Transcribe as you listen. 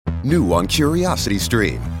New on Curiosity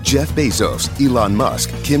Stream, Jeff Bezos, Elon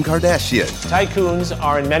Musk, Kim Kardashian. Tycoons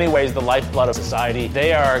are in many ways the lifeblood of society.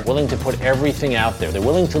 They are willing to put everything out there. They're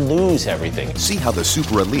willing to lose everything. See how the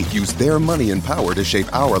super elite use their money and power to shape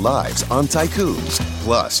our lives on Tycoons.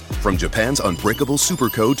 Plus, from Japan's unbreakable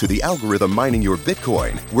supercode to the algorithm mining your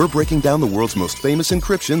Bitcoin, we're breaking down the world's most famous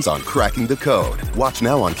encryptions on cracking the code. Watch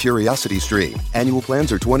now on Curiosity Stream. Annual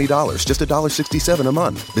plans are $20, just $1.67 a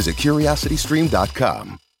month. Visit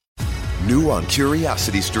curiositystream.com. New on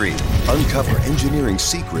Curiosity Stream. Uncover engineering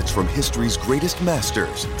secrets from history's greatest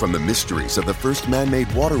masters. From the mysteries of the first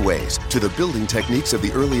man-made waterways to the building techniques of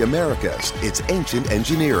the early Americas, it's ancient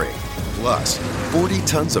engineering. Plus, 40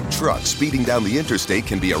 tons of trucks speeding down the interstate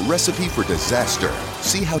can be a recipe for disaster.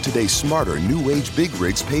 See how today's smarter new-age big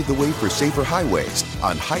rigs pave the way for safer highways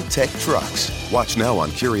on high-tech trucks. Watch now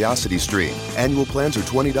on Curiosity Stream. Annual plans are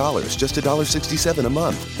 $20, just $1.67 a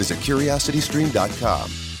month. Visit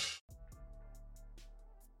curiositystream.com.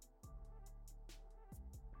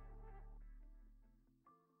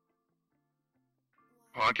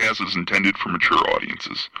 Podcast is intended for mature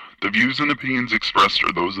audiences. The views and opinions expressed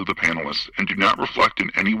are those of the panelists and do not reflect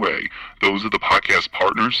in any way those of the podcast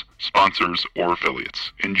partners, sponsors, or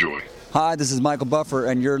affiliates. Enjoy. Hi, this is Michael Buffer,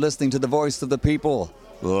 and you're listening to The Voice of the People.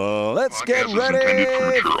 Let's get ready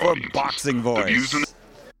for Boxing Voice.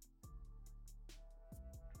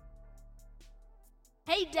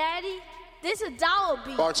 Hey, Daddy, this a dollar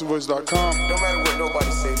beat. BoxingVoice.com. No matter what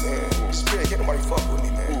nobody say, man. Spirit, can't nobody fuck with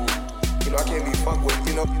me, man. You know, I can't be fucked with,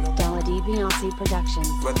 you know. Dollar D Beyonce Productions.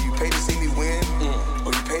 Whether you pay to see me win,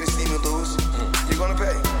 or you pay to see me lose, you're gonna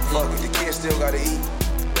pay. Fuck it, the kids still gotta eat.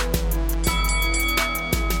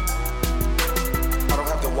 I don't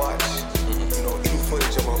have to watch, you know, any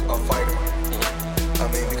footage of a fighter. I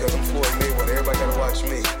mean, because I'm Floyd Mayweather, everybody gotta watch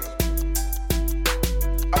me.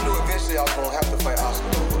 I knew eventually I was gonna have to fight Oscar.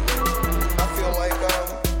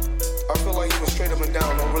 I feel like he was straight up and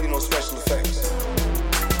down, no special effects.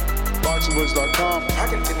 BoxingVoice.com. How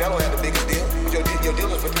can Canelo have the biggest deal? Your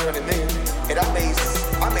deal is for $300 million, and I made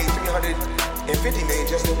 $350 million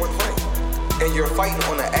just in one fight. And you're fighting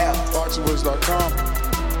on the app. BoxingVoice.com.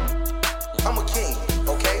 I'm a king,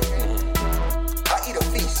 okay? I eat a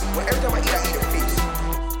feast. Every time I eat a feast.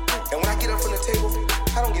 And when I get up from the table,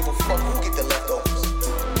 I don't give a fuck who get the leftovers.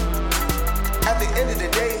 At the end of the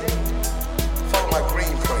day, follow my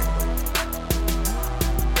green print.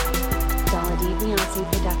 Dollar D Beyonce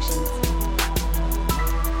Productions.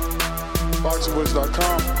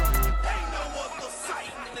 BoxingVoice.com.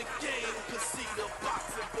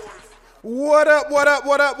 What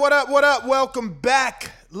up? Welcome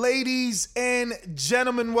back, ladies and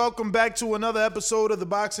gentlemen. Welcome back to another episode of the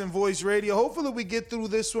Boxing Voice Radio. Hopefully we get through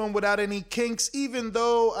this one without any kinks, even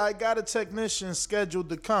though I got a technician scheduled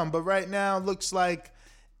to come. But right now, looks like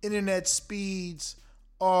internet speeds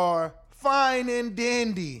are fine and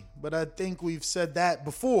dandy, but I think we've said that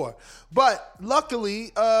before. But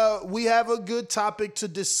luckily, we have a good topic to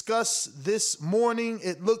discuss this morning.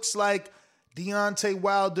 It looks like Deontay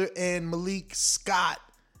Wilder and Malik Scott,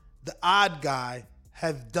 the odd guy,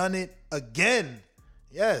 have done it again.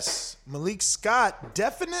 Yes, Malik Scott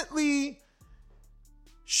definitely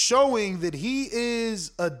showing that he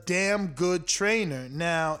is a damn good trainer.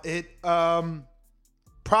 Now, it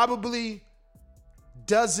probably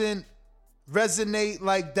doesn't resonate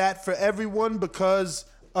like that for everyone because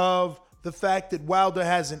of the fact that Wilder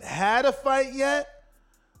hasn't had a fight yet.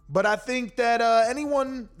 But I think that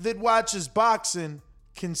anyone that watches boxing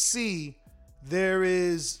can see there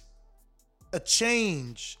is a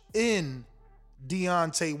change in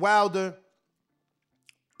Deontay Wilder.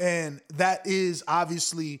 And that is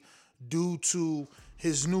obviously due to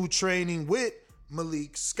his new training with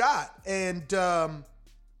Malik Scott. And,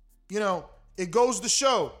 it goes to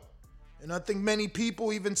show. And I think many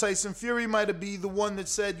people, even Tyson Fury might have been the one that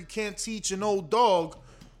said you can't teach an old dog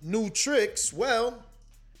new tricks. Well,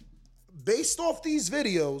 based off these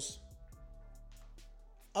videos,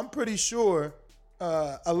 I'm pretty sure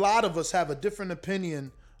a lot of us have a different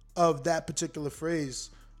opinion of that particular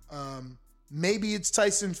phrase. Maybe it's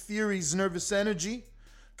Tyson Fury's nervous energy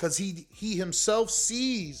because he himself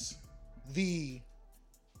sees the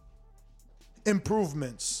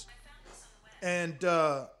improvements. And,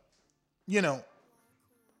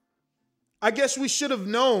 I guess we should have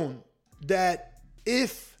known that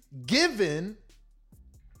if given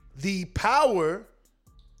the power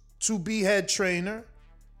to be head trainer,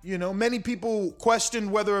 many people questioned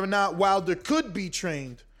whether or not Wilder could be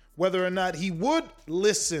trained, whether or not he would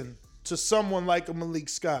listen to someone like a Malik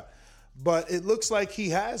Scott. But it looks like he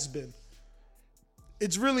has been.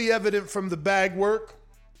 It's really evident from the bag work.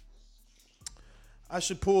 I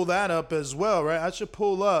should pull that up as well, right? I should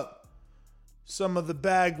pull up some of the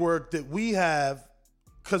bag work that we have,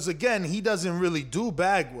 because again, he doesn't really do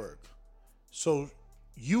bag work. So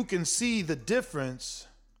you can see the difference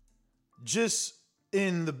just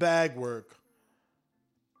in the bag work,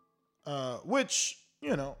 which,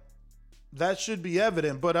 you know, that should be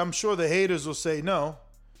evident, but I'm sure the haters will say no.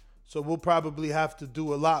 So we'll probably have to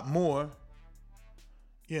do a lot more,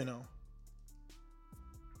 you know.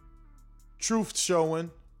 Truth showing,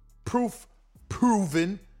 proof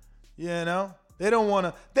proven, you know. They don't want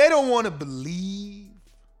to believe.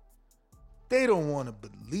 They don't want to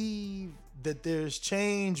believe that there's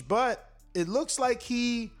change, but it looks like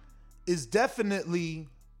he is definitely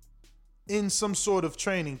in some sort of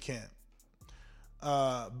training camp.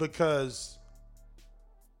 Because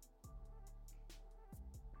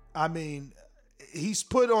I mean, he's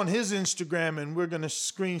put on his Instagram, and we're going to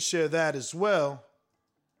screen share that as well,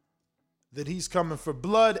 that he's coming for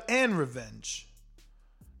blood and revenge.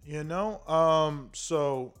 You know?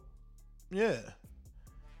 So, yeah.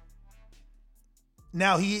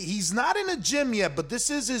 Now, he's not in a gym yet, but this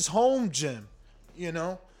is his home gym. You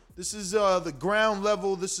know? This is the ground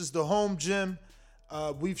level. This is the home gym.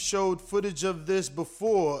 We've showed footage of this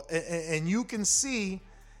before, and you can see,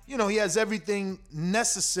 you know, he has everything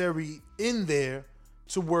necessary in there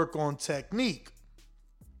to work on technique.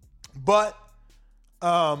 But,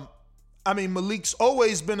 I mean, Malik's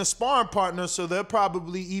always been a sparring partner, so they're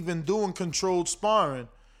probably even doing controlled sparring,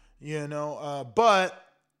 you know. But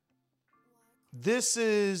this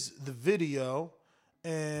is the video,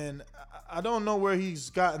 and I don't know where he's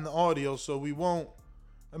gotten the audio, so we won't,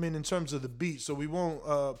 I mean, in terms of the beat, so we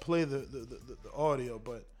won't play the audio,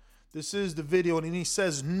 but this is the video, and he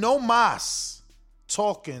says, "No más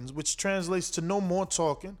talking," which translates to no more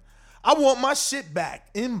talking. I want my shit back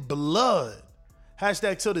in blood.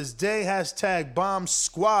 Hashtag till this day. Hashtag bomb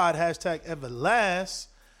squad. Hashtag everlast.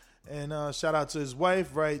 And shout out to his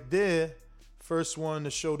wife right there. First one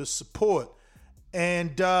to show the support.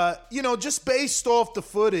 And, you know, just based off the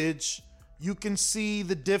footage, you can see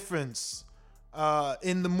the difference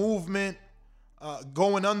in the movement.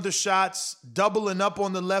 Going under shots, doubling up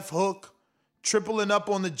on the left hook, tripling up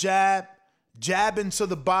on the jab, jabbing to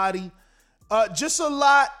the body. Just a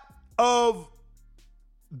lot of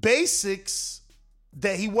basics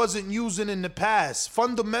that he wasn't using in the past.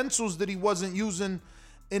 Fundamentals that he wasn't using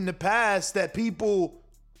in the past that people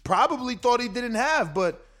probably thought he didn't have,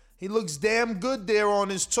 but he looks damn good there on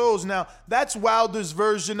his toes. Now, that's Wilder's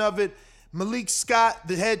version of it. Malik Scott,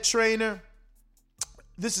 the head trainer,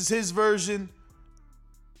 this is his version.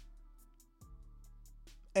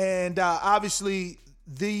 And obviously,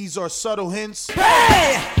 these are subtle hints.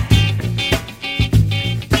 Hey!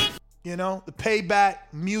 You know, the payback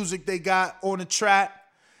music they got on the track.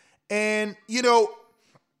 And, you know,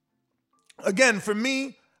 again, for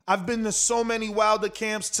me, I've been to so many Wilder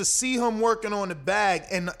camps. To see him working on the bag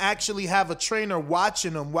and actually have a trainer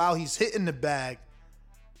watching him while he's hitting the bag,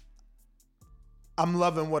 I'm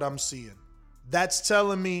loving what I'm seeing. That's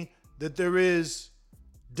telling me that there is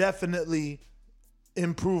definitely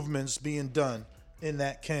improvements being done in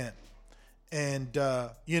that camp. And,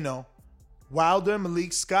 you know, Wilder,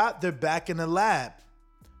 Malik Scott, they're back in the lab.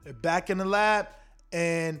 They're back in the lab.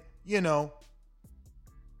 And, you know,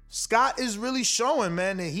 Scott is really showing,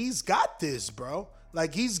 man, that he's got this, bro.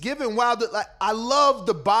 Like, he's giving Wilder, like, I love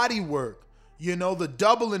the body work. You know, the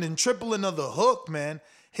doubling and tripling of the hook, man.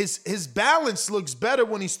 His balance looks better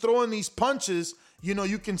when he's throwing these punches. You know,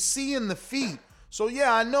 you can see in the feet. So,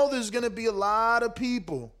 yeah, I know there's going to be a lot of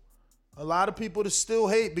people to still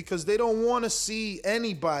hate because they don't want to see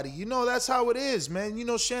anybody. You know, that's how it is, man. You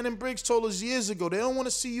know, Shannon Briggs told us years ago, they don't want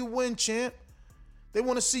to see you win, champ. They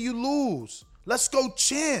want to see you lose. Let's go,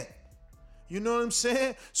 champ. You know what I'm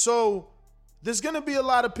saying? So there's going to be a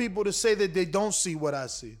lot of people to say that they don't see what I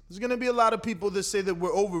see. There's going to be a lot of people that say that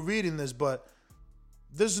we're overreading this, but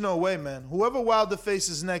there's no way, man. Whoever Wilder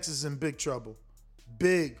faces next is in big trouble.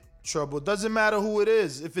 Big trouble. It doesn't matter who it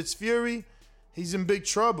is. If it's Fury, he's in big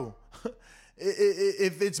trouble.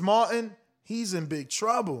 If it's Martin, he's in big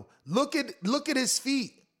trouble. Look at his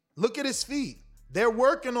feet. Look at his feet. They're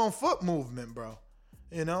working on foot movement, bro.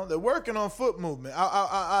 You know, they're working on foot movement.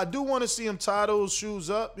 I do want to see him tie those shoes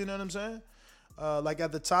up, you know what I'm saying? Like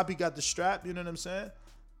at the top, he got the strap, you know what I'm saying?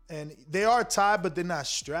 And they are tied, but they're not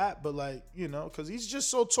strapped. But like, you know, because he's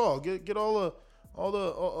just so tall. Get all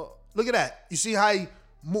the look at that. You see how he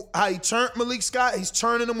turned Malik Scott? He's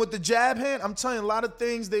turning him with the jab hand. I'm telling you, a lot of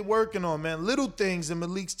things they working on, man. Little things that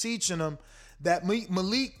Malik's teaching them that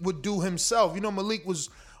Malik would do himself. You know, Malik was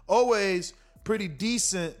always pretty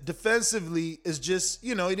decent defensively. Is just,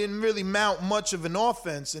 he didn't really mount much of an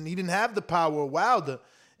offense, and he didn't have the power of Wilder.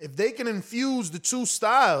 If they can infuse the two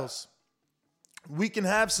styles, we can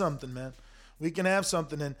have something, man. We can have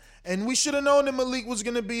something. And we should have known that Malik was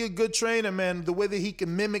going to be a good trainer, man. The way that he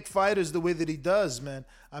can mimic fighters the way that he does, man.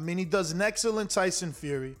 I mean, he does an excellent Tyson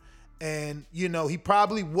Fury. And, he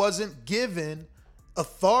probably wasn't given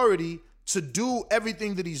authority to do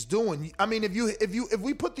everything that he's doing. I mean, if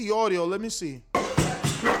we put the audio, let me see.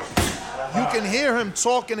 You can hear him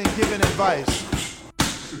talking and giving advice.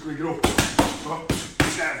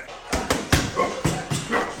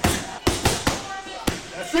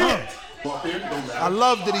 I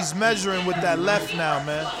love that he's measuring with that left now,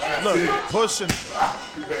 man. Look, pushing.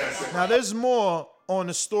 Now, there's more on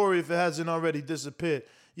the story if it hasn't already disappeared.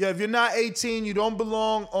 Yeah, if you're not 18, you don't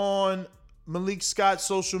belong on Malik Scott's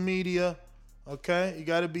social media. Okay? You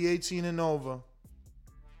got to be 18 and over.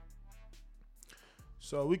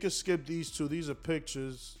 So we could skip these two. These are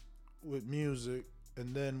pictures with music,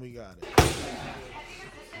 and then we got it.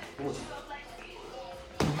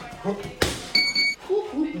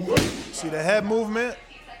 See the head movement?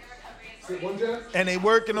 And they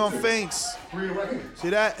working on feints. See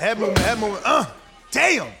that? Head movement.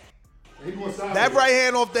 Damn! That right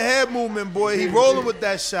hand off the head movement, boy. He rolling with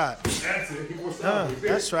that shot.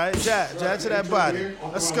 That's right. Jab to that body.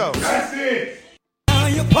 Let's go.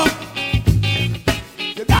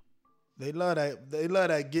 They love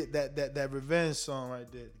that get that revenge song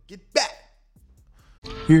right there. Get back.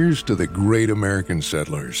 Here's to the great American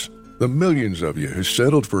settlers. The millions of you who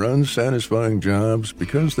settled for unsatisfying jobs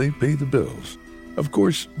because they pay the bills. Of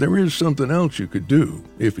course, there is something else you could do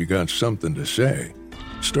if you got something to say.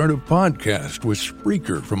 Start a podcast with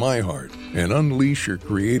Spreaker from iHeart and unleash your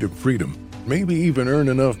creative freedom. Maybe even earn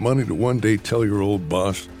enough money to one day tell your old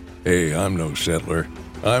boss, "Hey, I'm no settler.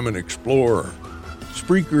 I'm an explorer."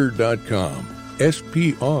 Spreaker.com.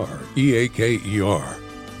 Spreaker.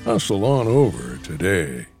 Hustle on over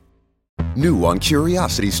today. New on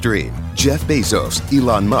Curiosity Stream, Jeff Bezos,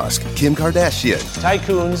 Elon Musk, Kim Kardashian.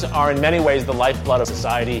 Tycoons are in many ways the lifeblood of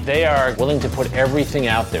society. They are willing to put everything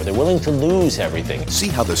out there. They're willing to lose everything. See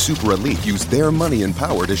how the super elite use their money and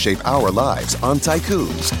power to shape our lives on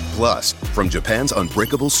Tycoons. Plus, from Japan's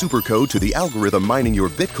unbreakable supercode to the algorithm mining your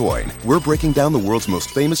Bitcoin, we're breaking down the world's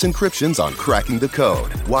most famous encryptions on cracking the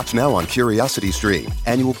code. Watch now on Curiosity Stream.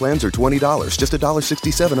 Annual plans are $20, just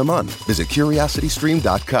 $1.67 a month. Visit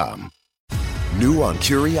curiositystream.com. New on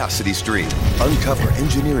Curiosity Stream, uncover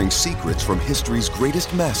engineering secrets from history's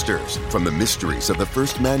greatest masters. From the mysteries of the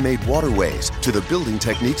first man-made waterways to the building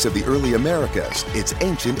techniques of the early Americas, it's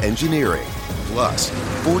ancient engineering. Plus,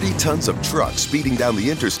 40 tons of trucks speeding down the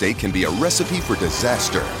interstate can be a recipe for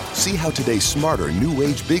disaster. See how today's smarter,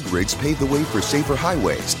 new-age big rigs pave the way for safer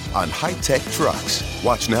highways on high-tech trucks.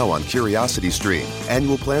 Watch now on Curiosity Stream.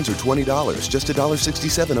 Annual plans are $20, just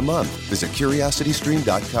 $1.67 a month. Visit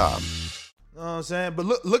curiositystream.com. You know what I'm saying? But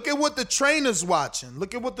look at what the trainer's watching.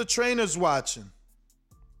 Look at what the trainer's watching.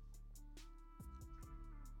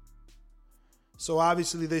 So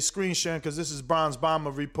obviously they screen sharing because this is Bronze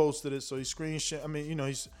Bomber reposted it. So he's screen sharing. I mean,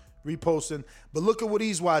 he's reposting. But look at what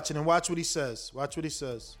he's watching and watch what he says. Watch what he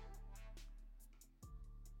says.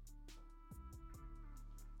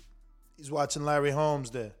 He's watching Larry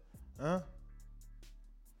Holmes there. Huh?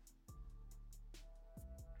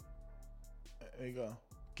 There you go.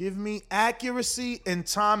 Give me accuracy and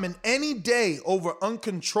time in any day over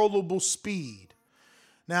uncontrollable speed.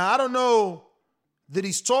 Now, I don't know that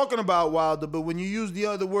he's talking about Wilder, but when you use the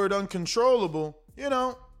other word uncontrollable,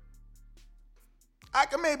 I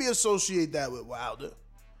can maybe associate that with Wilder.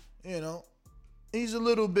 He was a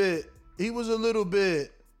little bit. See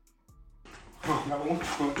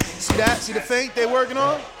that? See the feint they're working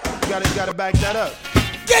on? You gotta back that up.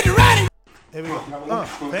 Get ready! Here we go.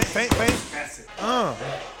 Feint.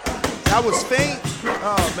 That was feint.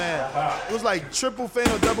 Oh, man. It was like triple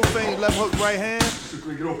feint or double feint, left hook, right hand.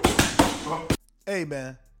 Hey,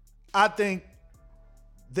 man. I think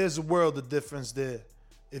there's a world of difference there.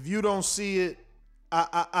 If you don't see it,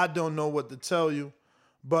 I don't know what to tell you.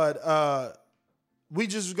 But we're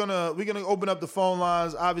gonna open up the phone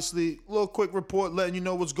lines. Obviously, a little quick report letting you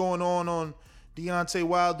know what's going on Deontay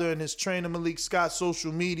Wilder and his trainer Malik Scott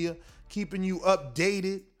social media, keeping you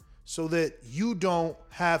updated so that you don't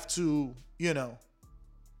have to,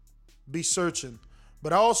 be searching.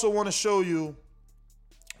 But I also want to show you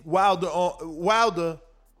Wilder a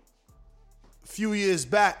few years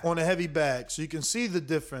back on a heavy bag, so you can see the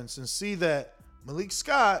difference and see that Malik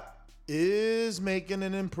Scott is making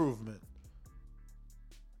an improvement.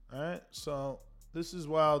 All right, so this is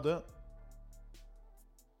Wilder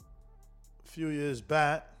a few years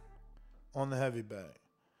back on the heavy bag.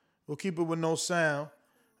 We'll keep it with no sound,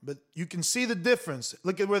 but you can see the difference.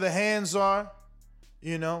 Look at where the hands are,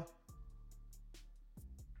 you know.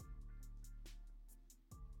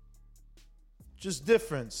 Just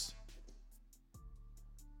difference.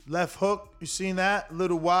 Left hook, you seen that? A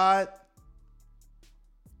little wide.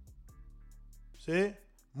 See?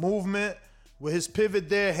 Movement with his pivot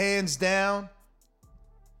there, hands down.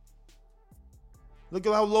 Look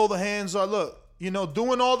at how low the hands are. Look, you know,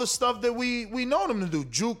 doing all the stuff that we know them to do.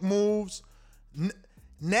 Juke moves.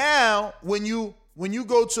 Now, when you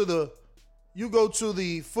go to the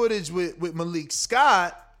footage with Malik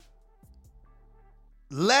Scott,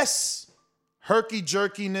 less herky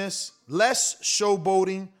jerkiness, less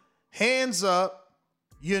showboating, hands up,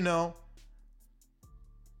 you know,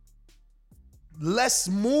 less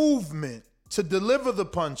movement to deliver the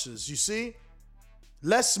punches, you see?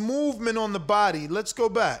 Less movement on the body. Let's go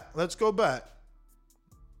back.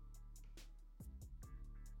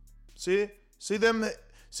 See them?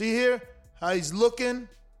 See here? How he's looking,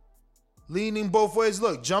 leaning both ways.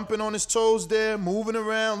 Look, jumping on his toes there, moving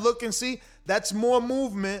around, looking. See, that's more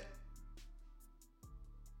movement.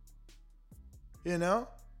 You know,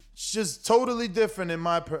 it's just totally different in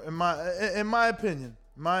my opinion.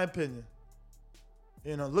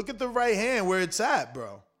 You know, look at the right hand where it's at,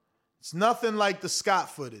 bro. It's nothing like the Scott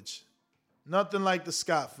footage. Look at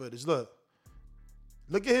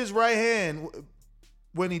his right hand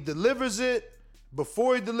when he delivers it,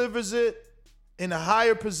 before he delivers it, in a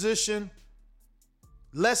higher position,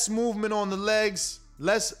 less movement on the legs,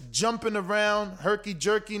 less jumping around, herky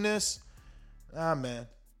jerkiness. Ah, man,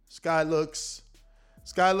 this guy looks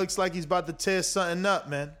like he's about to tear something up,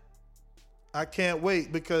 man. I can't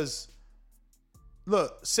wait because,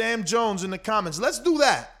 look, Sam Jones in the comments. Let's do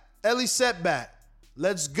that. Ellie Setback.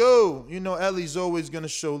 Let's go. You know Ellie's always going to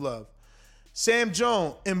show love. Sam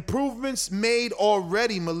Jones, improvements made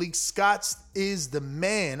already. Malik Scott is the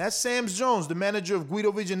man. That's Sam Jones, the manager of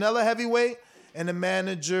Guido Viginella heavyweight and the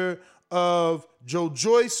manager of Joe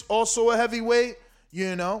Joyce, also a heavyweight.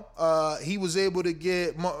 You know, he was able to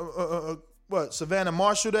get Savannah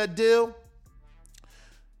Marshall that deal.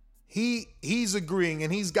 He's agreeing,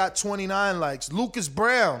 and he's got 29 likes. Lucas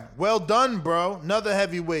Brown, well done, bro. Another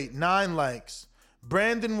heavyweight, 9 likes.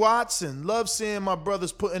 Brandon Watson, love seeing my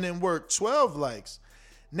brothers putting in work, 12 likes.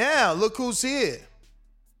 Now, look who's here.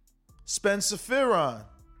 Spencer Fearon,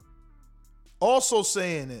 also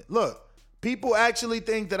saying it. Look, people actually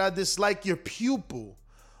think that I dislike your pupil.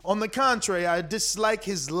 On the contrary, I dislike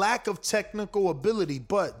his lack of technical ability,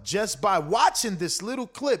 but just by watching this little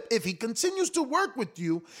clip, if he continues to work with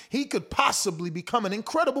you, he could possibly become an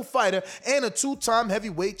incredible fighter and a 2-time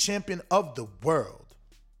heavyweight champion of the world.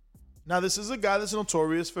 Now, this is a guy that's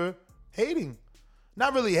notorious for hating.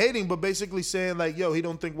 Not really hating, but basically saying like, yo, he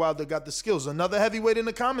don't think Wilder got the skills. Another heavyweight in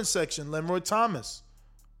the comment section, Leroy Thomas.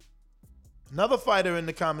 Another fighter in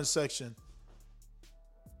the comment section.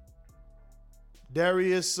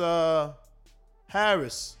 Darius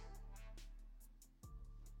Harris.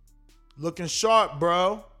 Looking sharp,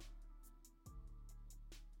 bro.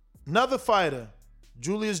 Another fighter.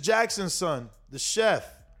 Julius Jackson's son, the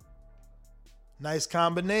chef. Nice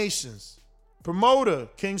combinations. Promoter,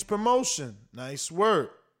 King's Promotion. Nice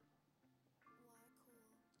work.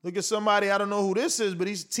 Look at somebody, I don't know who this is, but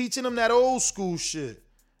he's teaching him that old school shit.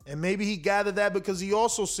 And maybe he gathered that because he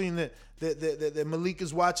also seen that Malik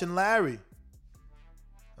is watching Larry.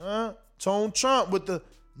 Tone Trump with the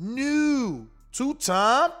new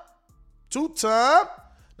two-time. Now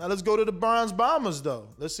let's go to the Bronze Bombers, though.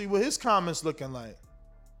 Let's see what his comments looking like.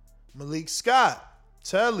 Malik Scott,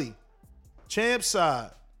 Telly, Champ Side,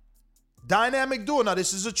 Dynamic Duo. Now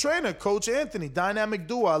this is a trainer, Coach Anthony. Dynamic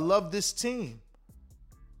Duo. I love this team.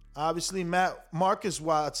 Obviously, Marcus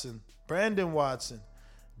Watson, Brandon Watson,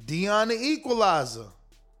 Dion the Equalizer,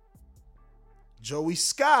 Joey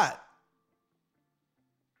Scott.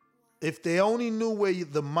 If they only knew where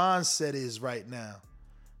the mindset is right now.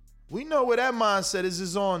 We know where that mindset is.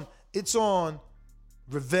 It's on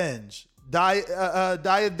revenge.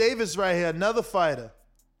 Dia Davis right here, another fighter.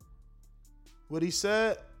 What he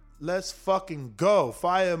said? Let's fucking go.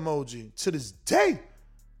 Fire emoji. To this day.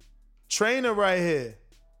 Trainer right here.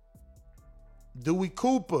 Dewey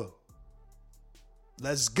Cooper.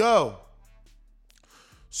 Let's go.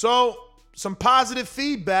 So, some positive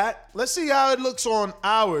feedback. Let's see how it looks on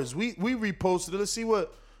ours. We reposted it. Let's see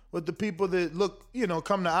what the people that look,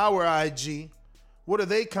 come to our IG, what are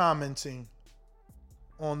they commenting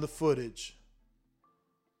on the footage?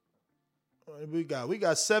 We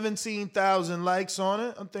got 17,000 likes on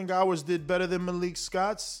it. I think ours did better than Malik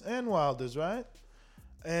Scott's and Wilder's, right?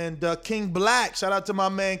 And King Black, shout out to my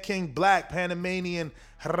man King Black, Panamanian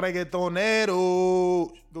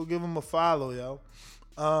reggaetonero. Go give him a follow, yo.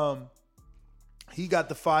 He got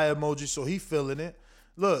the fire emoji, so he feeling it.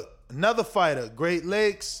 Look, another fighter, Great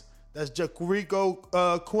Lakes. That's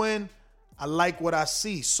Jacurico Quinn. I like what I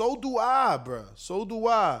see. So do I, bro. So do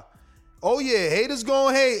I. Oh, yeah, haters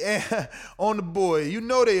gonna hate on the boy. You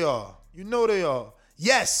know they are. You know they are.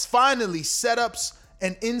 Yes, finally, setups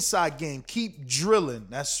and inside game. Keep drilling.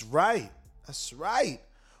 That's right. That's right.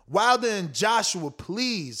 Wilder and Joshua,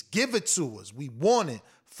 please give it to us. We want it.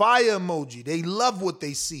 Fire emoji. They love what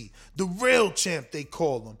they see. The real champ, they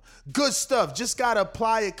call him. Good stuff. Just got to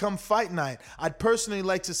apply it come fight night. I'd personally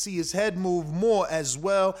like to see his head move more as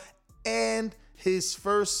well. And his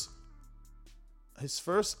first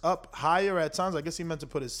up higher at times. I guess he meant to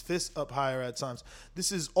put his fist up higher at times.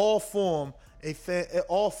 This is all from a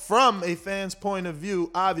fan's point of view.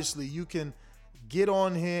 Obviously, you can get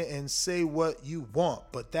on here and say what you want,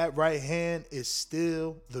 but that right hand is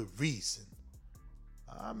still the reason.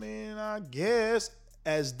 I mean, I guess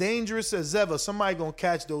as dangerous as ever, somebody gonna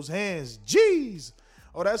catch those hands. Jeez.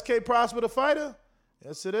 Oh, that's K. Prosper the fighter?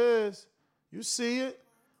 Yes, it is. You see it.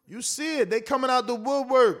 You see it. They coming out the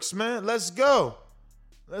woodworks, man. Let's go.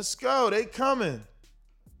 Let's go. They coming.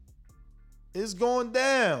 It's going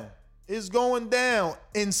down. It's going down.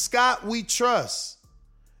 In Scott, we trust.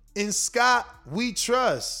 In Scott, we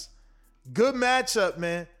trust. Good matchup,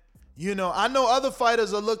 man. You know, I know other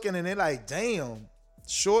fighters are looking and they're like, damn,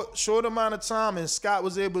 short amount of time, and Scott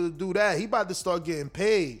was able to do that. He about to start getting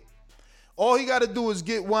paid. All he got to do is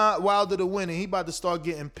get Wilder to win, and he about to start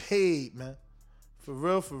getting paid, man. For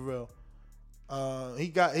real, for real. He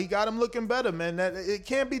got him looking better, man. That it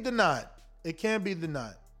can't be denied. It can't be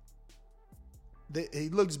denied. He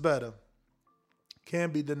looks better.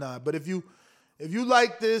 Can't be denied. But if you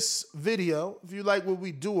like this video, if you like what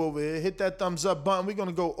we do over here, hit that thumbs up button. We're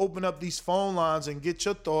gonna go open up these phone lines and get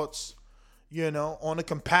your thoughts, you know, on a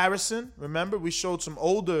comparison. Remember, we showed some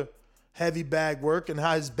older heavy bag work and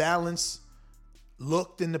how his balance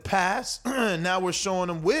looked in the past. Now we're showing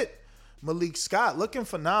him with Malik Scott looking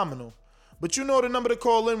phenomenal. But you know the number to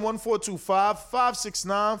call in,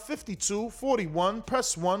 1-425-569-5241.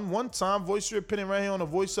 Press 1 one time. Voice your opinion right here on the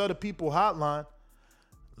Voice of the People hotline.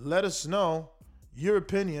 Let us know your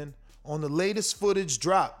opinion on the latest footage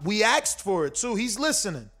drop. We asked for it too. He's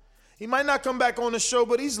listening. He might not come back on the show,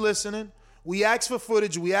 but he's listening. We asked for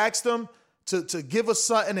footage. We asked him to give us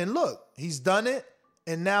something. And look, he's done it.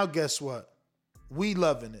 And now guess what? We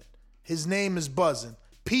loving it. His name is buzzing.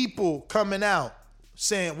 People coming out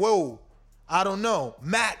saying, whoa, I don't know.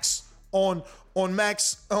 Max on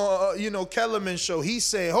Max, Kellerman show. He's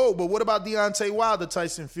saying, oh, but what about Deontay Wilder,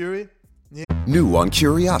 Tyson Fury? Yeah. New on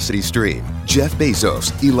Curiosity Stream, Jeff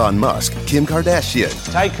Bezos, Elon Musk, Kim Kardashian.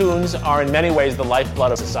 Tycoons are in many ways the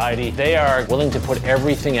lifeblood of society. They are willing to put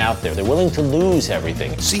everything out there. They're willing to lose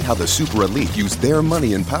everything. See how the super elite use their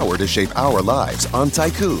money and power to shape our lives on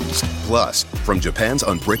Tycoons. Plus, from Japan's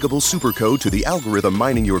unbreakable supercode to the algorithm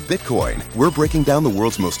mining your Bitcoin, we're breaking down the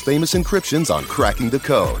world's most famous encryptions on cracking the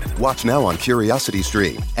code. Watch now on Curiosity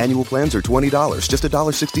Stream. Annual plans are $20, just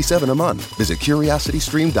 $1.67 a month. Visit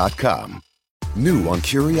curiositystream.com. New on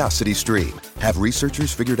Curiosity Stream. Have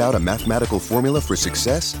researchers figured out a mathematical formula for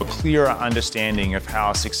success? A clearer understanding of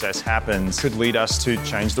how success happens could lead us to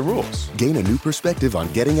change the rules. Gain a new perspective on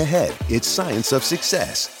getting ahead. It's science of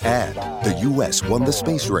success. And the U.S. won the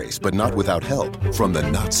space race, but not without help from the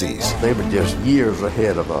Nazis. They were just years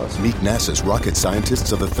ahead of us. Meet NASA's rocket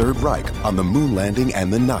scientists of the Third Reich on the moon landing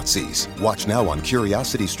and the Nazis. Watch now on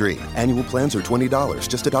Curiosity Stream. Annual plans are $20,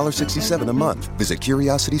 just $1.67 a month. Visit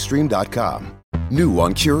curiositystream.com. New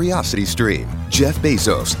on Curiosity Stream, Jeff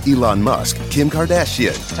Bezos, Elon Musk, Kim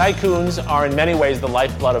Kardashian. Tycoons are in many ways the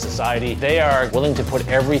lifeblood of society. They are willing to put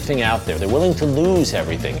everything out there. They're willing to lose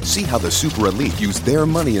everything. See how the super elite use their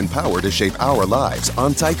money and power to shape our lives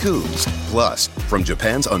on Tycoons. Plus, from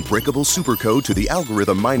Japan's unbreakable supercode to the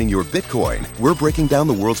algorithm mining your Bitcoin, we're breaking down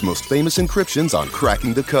the world's most famous encryptions on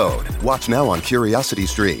cracking the code. Watch now on Curiosity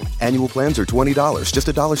Stream. Annual plans are $20, just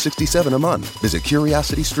 $1.67 a month. Visit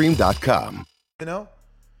curiositystream.com. You know,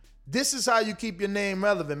 this is how you keep your name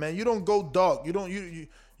relevant, man. You don't go dark. You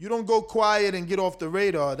don't go quiet and get off the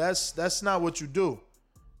radar. That's not what you do.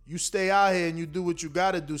 You stay out here and you do what you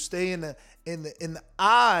got to do. Stay in the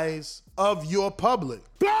eyes of your public.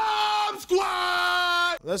 Bomb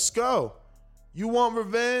Squad. Let's go. You want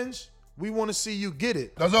revenge? We want to see you get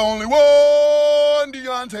it. There's only one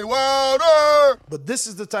Deontay Wilder. But this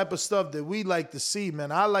is the type of stuff that we like to see,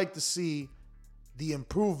 man. I like to see the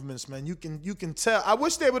improvements, man. You can tell. I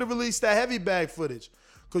wish they would have released that heavy bag footage,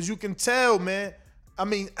 because you can tell, man. I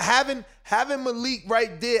mean, having Malik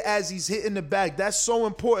right there as he's hitting the bag, that's so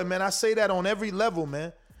important, man. I say that on every level,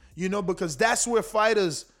 man. You know, because that's where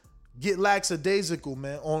fighters get lackadaisical,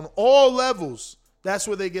 man. On all levels, that's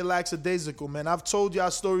where they get lackadaisical, man. I've told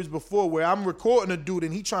y'all stories before where I'm recording a dude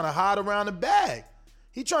and he trying to hide around the bag.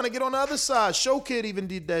 He trying to get on the other side. Show Kid even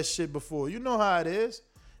did that shit before. You know how it is.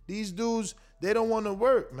 These dudes, they don't want to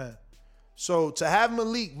work, man. So to have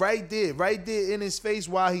Malik right there in his face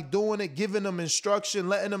while he doing it, giving him instruction,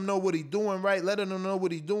 letting him know what he doing right, letting him know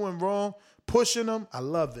what he doing wrong, pushing him, I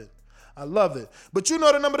love it. I love it. But you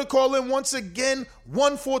know the number to call in once again,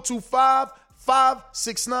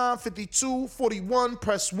 1-425-569-5241.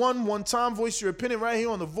 Press 1 one time. Voice your opinion right here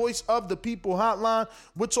on the Voice of the People hotline.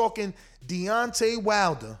 We're talking Deontay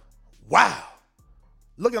Wilder. Wow.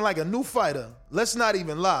 Looking like a new fighter. Let's not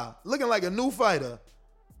even lie. Looking like a new fighter.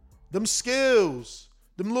 Them skills,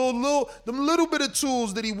 them little bit of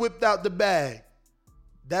tools that he whipped out the bag,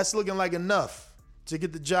 that's looking like enough to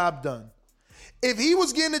get the job done. If he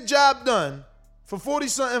was getting the job done for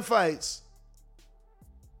 40-something fights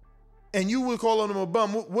and you would call on him a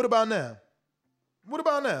bum, what about now? What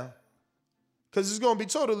about now? Because it's going to be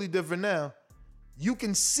totally different now. You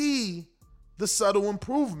can see the subtle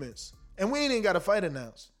improvements. And we ain't even got a fight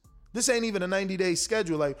announced. This ain't even a 90-day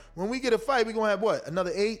schedule. Like, when we get a fight, we're going to have what?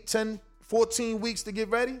 Another 8, 10, 14 weeks to get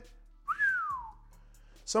ready?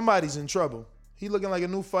 Somebody's in trouble. He looking like a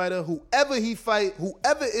new fighter. Whoever he fight,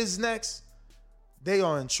 whoever is next, they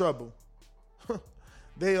are in trouble.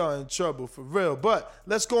 They are in trouble for real. But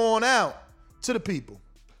let's go on out to the people.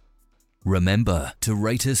 Remember to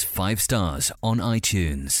rate us 5 stars on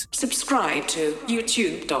iTunes. Subscribe to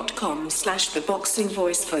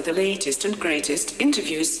youtube.com/theboxingvoice for the latest and greatest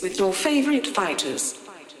interviews with your favorite fighters.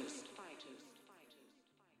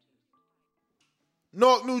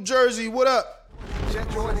 Newark, New Jersey, what up?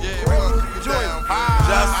 Just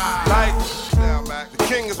like the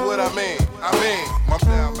king is what I mean.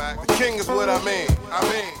 The king is what I mean.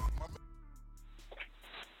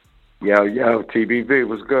 Yo, TBV,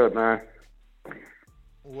 what's good, man?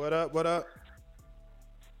 What up?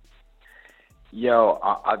 Yo,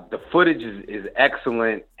 the footage is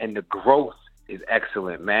excellent, and the growth is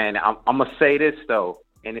excellent, man. I'm going to say this, though,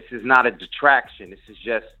 and this is not a detraction. This is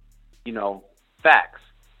just, facts.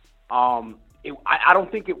 I don't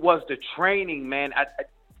think it was the training, man.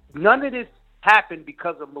 None of this happened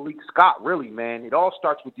because of Malik Scott, really, man. It all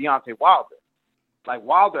starts with Deontay Wilder. Like,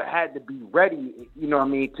 Wilder had to be ready,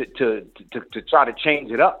 to try to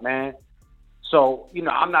change it up, man. So,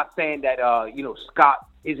 I'm not saying that, Scott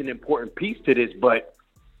is an important piece to this, but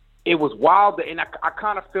it was Wilder. And I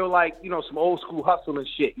kind of feel like, some old school hustle and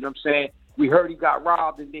shit. You know what I'm saying? We heard he got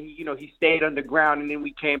robbed, and then, he stayed underground, and then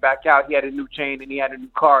we came back out. He had a new chain, and he had a new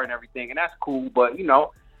car and everything. And that's cool. But,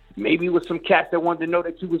 maybe it was some cats that wanted to know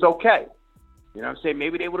that you was okay. You know what I'm saying?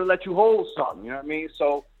 Maybe they would have let you hold something. You know what I mean?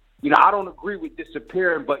 So, I don't agree with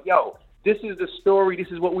disappearing, but, this is the story. This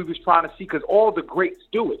is what we was trying to see, because all the greats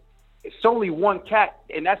do it. It's only one cat,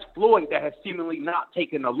 and that's Floyd, that has seemingly not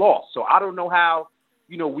taken a loss. So I don't know how,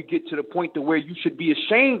 we get to the point to where you should be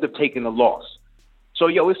ashamed of taking a loss. So,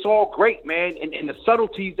 it's all great, man. And the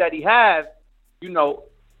subtleties that he has, and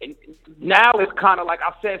now it's kind of like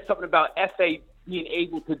I said something about FA being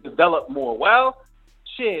able to develop more. Well,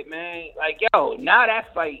 shit, man, like, now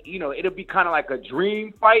that fight, it'll be kind of like a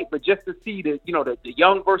dream fight, but just to see the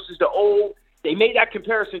young versus the old, they made that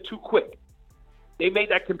comparison too quick. They made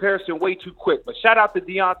that comparison way too quick. But shout out to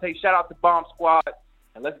Deontay, shout out to Bomb Squad,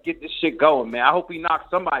 and let's get this shit going, man. I hope he knocks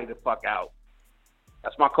somebody the fuck out.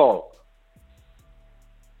 That's my call.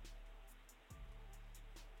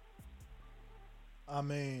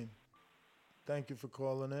 Thank you for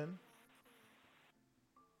calling in.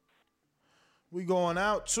 We going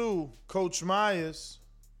out to Coach Myers,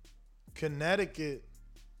 Connecticut.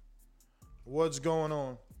 What's going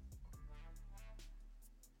on?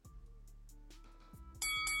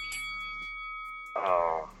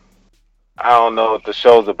 I don't know what the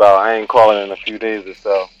show's about. I ain't calling in a few days or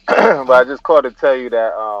so. But I just called to tell you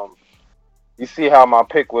that you see how my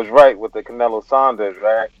pick was right with the Canelo Saunders,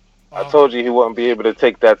 right? I told you he wouldn't be able to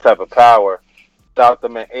take that type of power. Stopped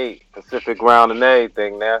him at 8, Pacific round and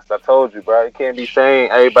everything, Ness. I told you, bro. You can't be saying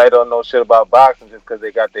everybody don't know shit about boxing just because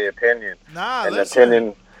they got their opinion. And the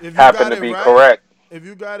opinion happened to be correct. If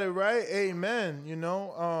you got it right, amen.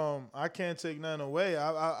 I can't take nothing away.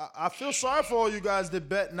 I feel sorry for all you guys that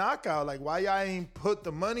bet knockout. Like, why y'all ain't put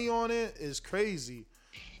the money on it is crazy.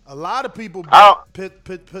 A lot of people pick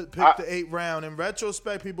the 8 round. In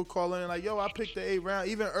retrospect, people calling in like, yo, I picked the 8 round.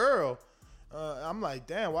 Even Earl. I'm like,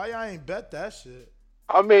 damn, why y'all ain't bet that shit?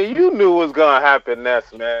 I mean, you knew what was going to happen,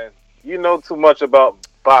 Ness, man. You know too much about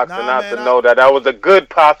boxing not to know that was a good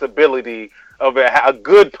possibility of it. A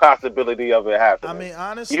good possibility of it happening. I mean,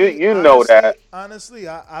 honestly, you know that. Honestly,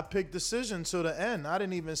 I picked decision to the end. I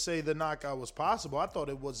didn't even say the knockout was possible. I thought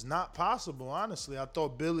it was not possible. Honestly, I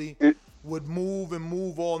thought Billy would move and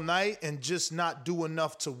move all night and just not do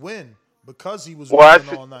enough to win because he was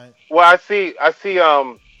moving all night. Well, I see.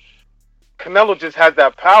 Canelo just has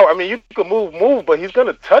that power. I mean, you can move, but he's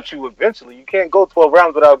gonna touch you eventually. You can't go 12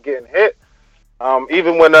 rounds without getting hit.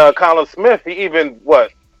 Even when Colin Smith, he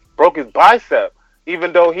broke his bicep.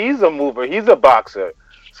 Even though he's a mover, he's a boxer.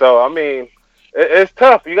 So I mean, it's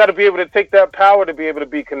tough. You got to be able to take that power to be able to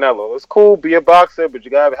beat Canelo. It's cool, be a boxer, but you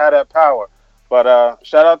gotta have that power. But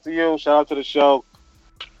shout out to you. Shout out to the show.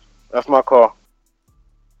 That's my call.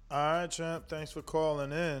 All right, champ. Thanks for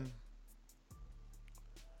calling in.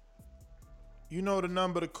 You know the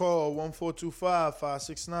number to call,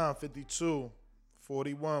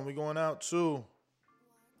 1-425-569-5241. We going out to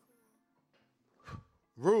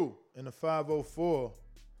Rue in the 504.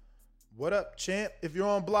 What up, champ? If you're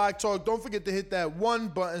on Blog Talk, don't forget to hit that 1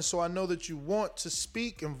 button so I know that you want to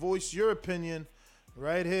speak and voice your opinion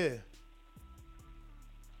right here.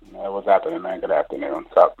 What's happening, man? Good afternoon.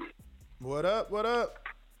 What's up? What up? What up?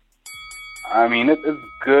 I mean, it's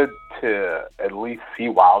good to at least see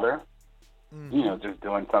Wilder, just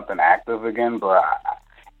doing something active again. But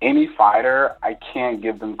any fighter, I can't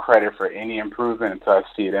give them credit for any improvement until I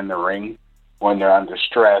see it in the ring when they're under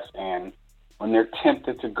stress and when they're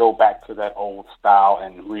tempted to go back to that old style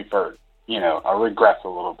and revert, or regress a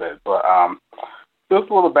little bit. But feels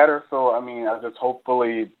a little better. So, I mean, I just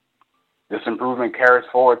hopefully this improvement carries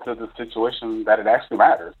forward to the situation that it actually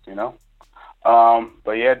matters,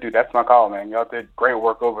 But yeah, dude, that's my call, man. Y'all did great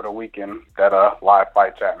work over the weekend. That live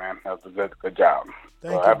fight chat, man. That was a good job.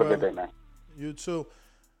 Thank you, have brother. a good day, man. You too.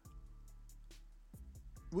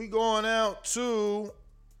 We going out to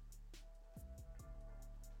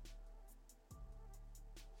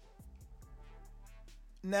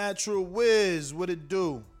Natural Wiz. What it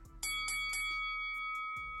do?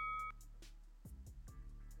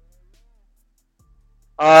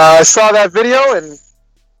 I saw that video and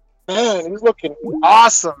man, he's looking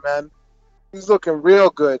awesome, man. He's looking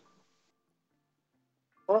real good.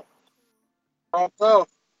 Oh,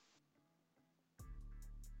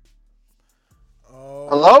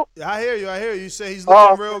 hello? Yeah, I hear you. You say he's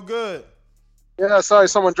looking real good. Yeah, sorry,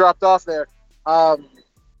 someone dropped off there.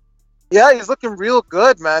 Yeah, he's looking real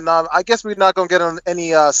good, man. I guess we're not gonna get on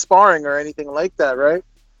any sparring or anything like that, right?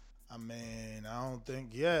 I mean, I don't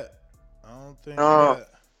think yet. Yet.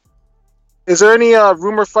 Is there any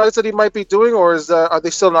rumor fights that he might be doing, or are they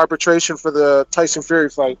still in arbitration for the Tyson Fury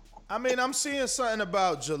fight? I mean, I'm seeing something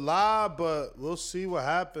about July, but we'll see what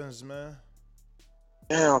happens, man.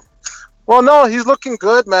 Yeah. Well, no, he's looking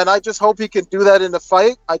good, man. I just hope he can do that in the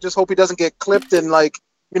fight. I just hope he doesn't get clipped and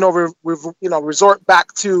resort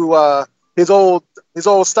back to his old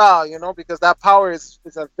style, because that power is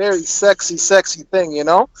a very sexy thing,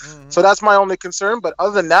 Mm-hmm. So that's my only concern. But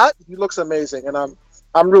other than that, he looks amazing, and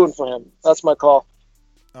I'm rooting for him. That's my call.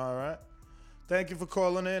 All right. Thank you for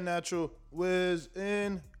calling in, Natural Wiz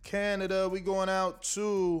in Canada. We going out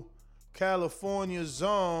to California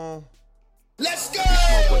Zone. Let's go!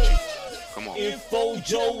 Come on. Info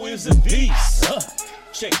Joe is a beast.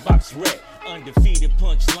 Checkbox red. Undefeated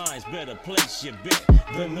punchlines, better place your bet.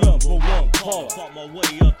 The number one caller, fought my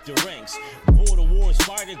way up the ranks. Border Wars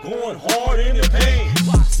fighter, going hard in the paint.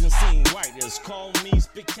 Boxing scene writers call me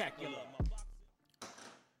spectacular.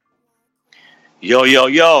 Yo.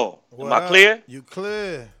 Am I clear? You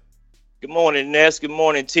clear. Good morning, Ness. Good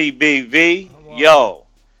morning, TBV. Yo,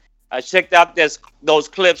 I checked out those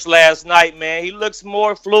clips last night, man. He looks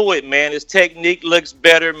more fluid, man. His technique looks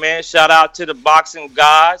better, man. Shout out to the boxing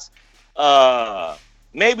gods.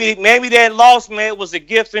 Maybe that loss, man, was a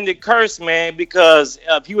gift and a curse, man, because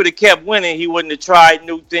if he would have kept winning, he wouldn't have tried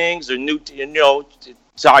new things or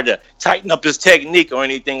tried to tighten up his technique or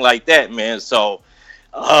anything like that, man. So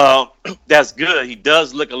that's good. He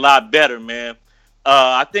does look a lot better, man.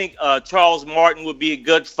 I think Charles Martin would be a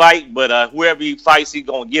good fight, but whoever he fights, he's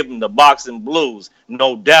going to give him the boxing blues,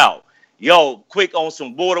 no doubt. Yo, quick on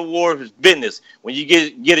some Border Wars business. When you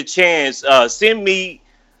get a chance, send me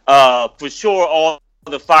for sure all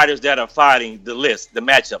the fighters that are fighting the list, the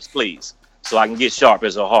matchups, please, so I can get sharp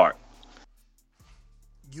as a heart.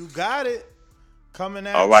 You got it. Coming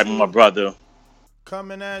at all right, you. My brother.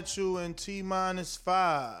 Coming at you in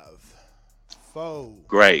T-5, 4.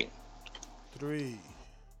 Great. 3,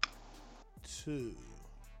 2.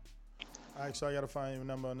 Actually, I gotta find your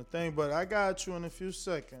number on the thing, but I got you in a few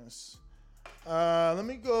seconds. Let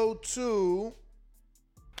me go to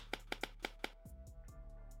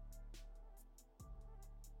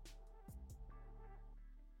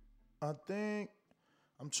I think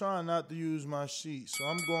I'm trying not to use my sheet, so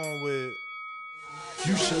I'm going with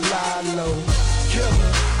You Should Lie Low.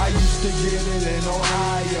 Killer, I used to get it in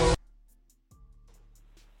Ohio.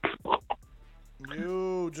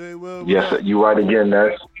 Yo, J. Will. Yes, you right again,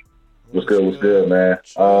 Ness. What's good, man?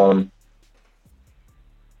 I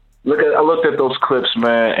looked at those clips,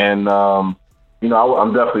 man, and I'm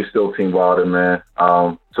definitely still Team Wilder, man.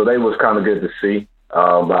 So they was kind of good to see,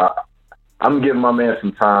 but I'm giving my man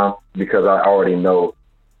some time because I already know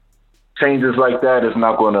changes like that is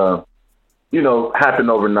not going to, happen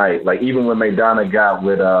overnight. Like even when Maidana got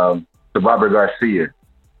with Robert Garcia,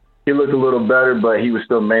 he looked a little better, but he was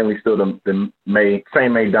still the same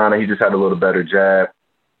Maidana. He just had a little better jab.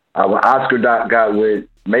 When Oscar got with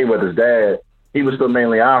Mayweather's dad, he was still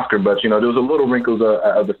mainly Oscar, but there was a little wrinkles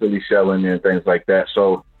of the Philly shell in there and things like that.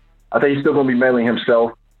 So I think he's still going to be mainly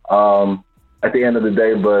himself at the end of the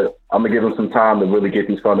day, but I'm going to give him some time to really get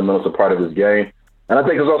these fundamentals a part of his game. And I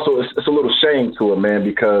think it's a little shame to it, man,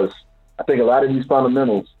 because I think a lot of these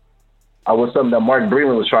fundamentals was something that Mark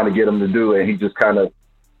Breland was trying to get him to do, and he just kind of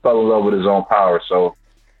fell in love with his own power. So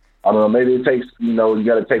I don't know, maybe it takes, you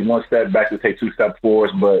got to take one step back to take two steps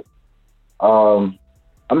forward, but I'm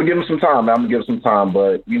going to give him some time, man.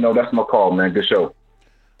 But, that's my call, man. Good show.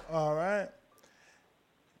 All right.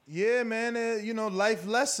 Yeah, man, life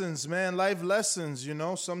lessons, man. Life lessons,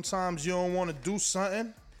 Sometimes you don't want to do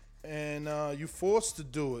something, and you're forced to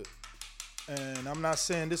do it. And I'm not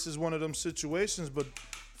saying this is one of them situations, but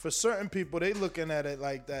for certain people, they looking at it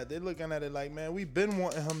like that. They're looking at it like, man, we've been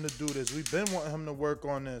wanting him to do this. We've been wanting him to work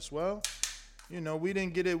on this. Well, we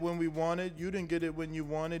didn't get it when we wanted. You didn't get it when you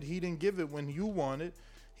wanted. He didn't give it when you wanted.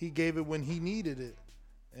 He gave it when he needed it.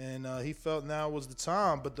 And he felt now was the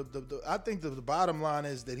time. But I think the bottom line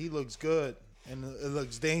is that he looks good and it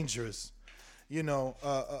looks dangerous.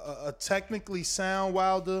 A technically sound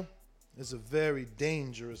Wilder is a very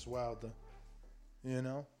dangerous Wilder.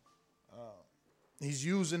 He's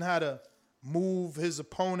using how to move his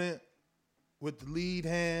opponent with the lead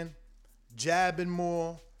hand, jabbing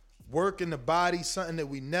more, working the body, something that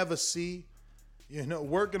we never see.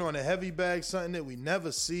 Working on a heavy bag, something that we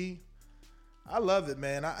never see. I love it,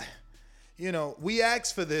 man. We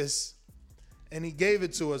asked for this, and he gave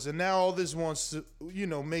it to us, and now all this wants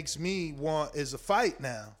to, makes me want is a fight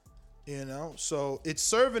now. So it's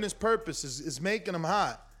serving its purpose. It's making him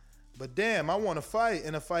hot. But damn, I want to fight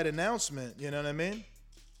in a fight announcement. You know what I mean?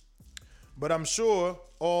 But I'm sure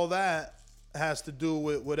all that has to do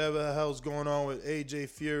with whatever the hell's going on with AJ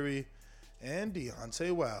Fury and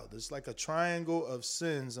Deontay Wilder. It's like a triangle of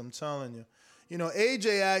sins, I'm telling you.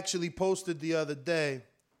 AJ actually posted the other day,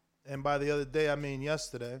 and by the other day I mean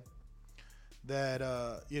yesterday, that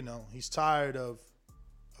he's tired of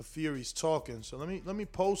Fury's talking. So let me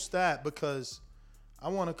post that because I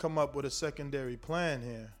want to come up with a secondary plan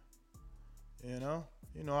here.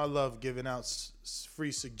 I love giving out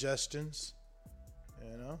free suggestions.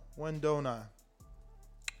 When don't I?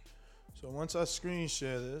 So once I screen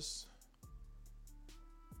share this,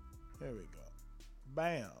 here we go.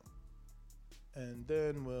 Bam. And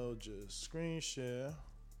then we'll just screen share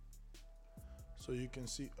so you can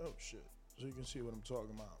see, so you can see what I'm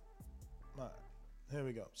talking about. All right, here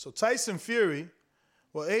we go. So Tyson Fury,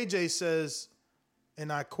 well, AJ says,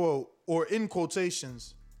 and I quote, or in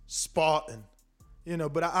quotations, Spartan.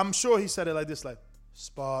 But I'm sure he said it like this, like,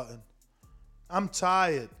 Spartan. I'm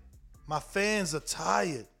tired. My fans are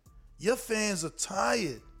tired. Your fans are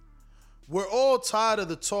tired. We're all tired of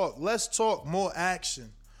the talk. Let's talk more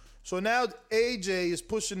action. So now AJ is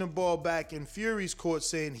pushing the ball back in Fury's court,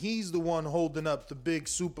 saying he's the one holding up the big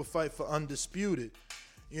super fight for Undisputed.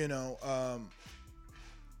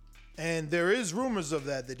 And there is rumors of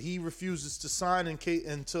that he refuses to sign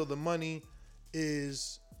until the money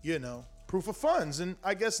is, proof of funds. And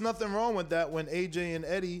I guess nothing wrong with that when AJ and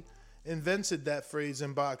Eddie invented that phrase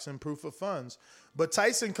in boxing, proof of funds. But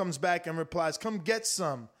Tyson comes back and replies, come get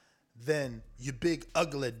some then, you big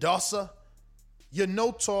ugly dosser. You're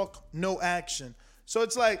no talk, no action. So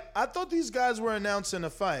it's like, I thought these guys were announcing a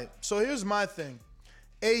fight. So here's my thing.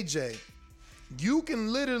 AJ, you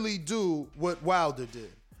can literally do what Wilder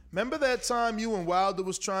did. Remember that time you and Wilder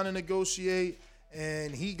was trying to negotiate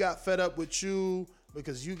and he got fed up with you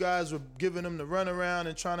because you guys were giving him the runaround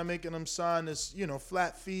and trying to make him sign this,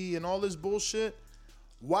 flat fee and all this bullshit?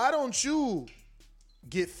 Why don't you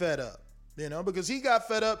get fed up? Because he got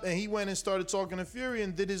fed up and he went and started talking to Fury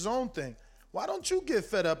and did his own thing. Why don't you get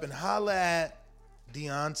fed up and holler at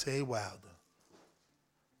Deontay Wilder?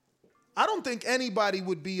 I don't think anybody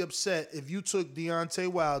would be upset if you took Deontay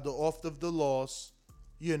Wilder off of the loss,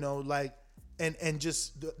 like And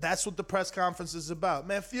just that's what the press conference is about.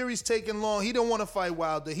 Man, Fury's taking long. He didn't want to fight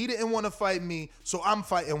Wilder. He didn't want to fight me, so I'm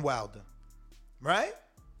fighting Wilder. Right?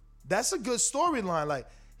 That's a good storyline. Like,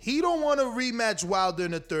 he don't want to rematch Wilder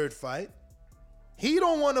in the third fight. He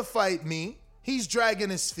don't want to fight me. He's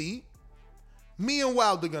dragging his feet. Me and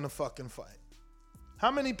Wilder gonna fucking fight.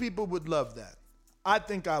 How many people would love that? I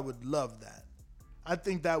think I would love that. I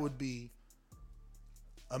think that would be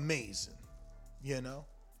amazing, you know?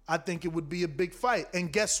 I think it would be a big fight.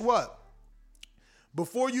 And guess what?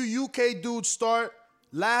 Before you UK dudes start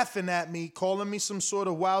laughing at me, calling me some sort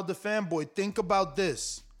of Wilder fanboy, think about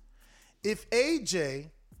this. If AJ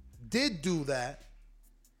did do that,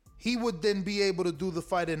 he would then be able to do the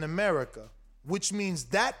fight in America, which means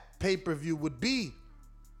that pay-per-view would be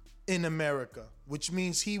in America, which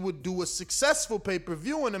means he would do a successful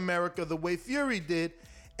pay-per-view in America the way Fury did.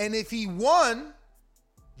 And if he won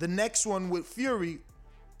the next one with Fury,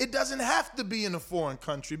 it doesn't have to be in a foreign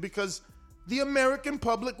country because the American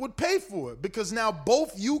public would pay for it, because now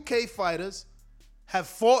both UK fighters have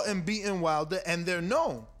fought and beaten Wilder and they're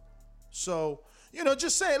known. So, you know,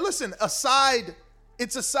 just saying, listen,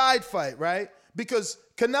 it's a side fight, right? Because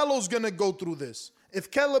Canelo's going to go through this. If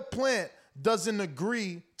Caleb Plant doesn't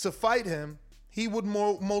agree to fight him, he would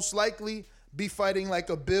most likely be fighting like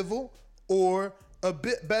a Bivol or a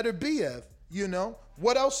bit better BF, you know?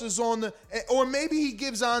 What else is on the... Or maybe he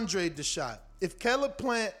gives Andre the shot. If Caleb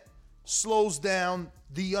Plant slows down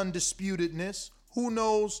the undisputedness, who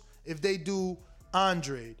knows if they do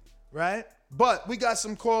Andre, right? But we got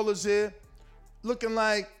some callers here looking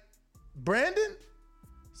like Brandon?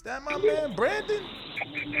 Is that my man, Brandon?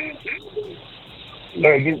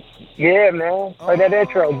 Yeah, man. Play that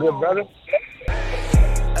intro, good brother.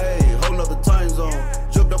 Hey, whole nother time zone.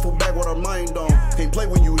 Jumped up for back with our mind on. Can't play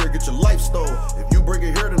when you here, get your life stole. If you bring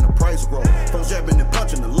it here, then the price grow. Folks jabbing and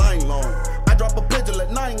punching the line long. I drop a pigeon,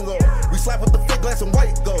 let 9 go. We slap with the fake glass and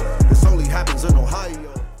white go. This only happens in Ohio.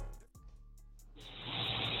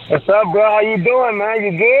 What's up, bro? How you doing, man?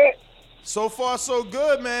 You good? So far, so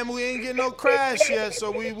good, man. We ain't getting no crash yet,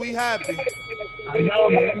 so we happy. I know,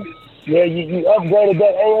 man. Yeah, you upgraded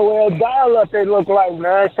that AOL dial-up, it looked like,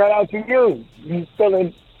 man. Shout out to you. You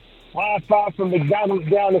stealing Wi-Fi from McDonald's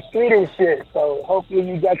down the street and shit. So hopefully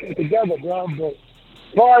you got that together, bro. But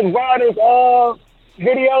as far as Wilder's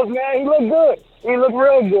videos, man, he look good. He look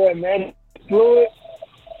real good, man. Fluid.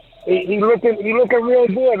 He looking real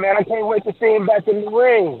good, man. I can't wait to see him back in the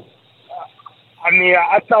ring. I mean,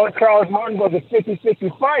 I thought Charles Martin was a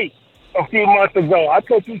 50-50 fight a few months ago. I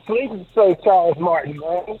took you sleeping to say Charles Martin,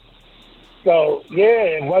 man. So,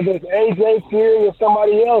 yeah, whether it's AJ, Fury, or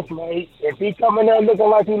somebody else, man, if he coming there looking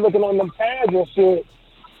like he's looking on them pads and shit,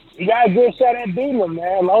 he got a good shot at beating him,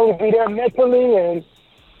 man. As long as he's there mentally and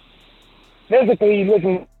physically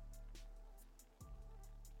looking.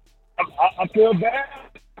 I feel bad.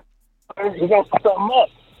 He's going to fuck something up.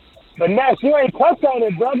 But Nash, you ain't touched on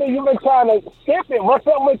it, brother. You've been trying to skip it. What's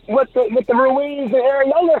up with the Ruiz and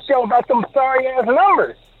Areola show about them sorry-ass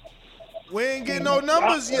numbers? We ain't getting no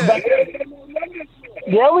numbers yet.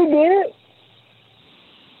 Yeah, we did.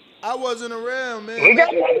 I wasn't around, man.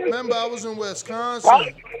 Remember, I was in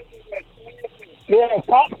Wisconsin.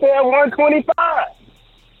 Cop said 125.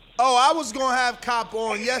 Oh, I was going to have Cop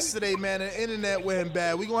on yesterday, man. The internet went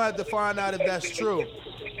bad. We're going to have to find out if that's true.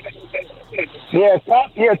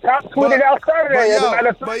 Cop tweeted out Saturday.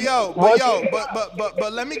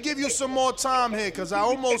 But let me give you some more time here, because I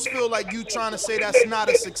almost feel like you trying to say that's not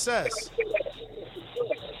a success.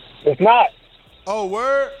 It's not. Oh,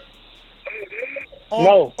 word?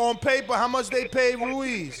 No. On paper, how much they paid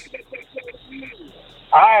Ruiz?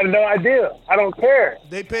 I have no idea. I don't care.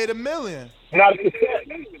 They paid $1 million. Not a success.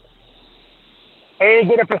 He ain't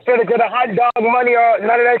get a percentage of the hot dog money or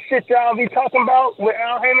none of that shit y'all be talking about with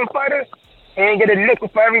Al Heyman fighters. He ain't get a nickel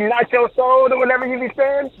for every nacho sold or whatever you be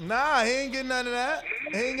saying. Nah, he ain't getting none of that.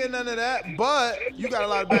 But you got a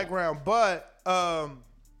lot of background. But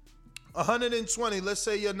 120. Let's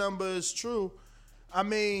say your number is true. I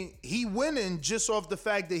mean, he winning just off the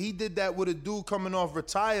fact that he did that with a dude coming off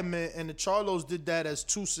retirement, and the Charlos did that as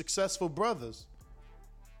two successful brothers.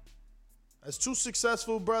 As two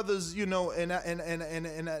successful brothers, you know, and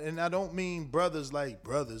I don't mean brothers like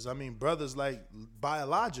brothers. I mean brothers like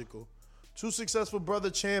biological. Two successful brother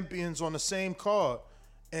champions on the same card.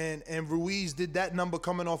 And Ruiz did that number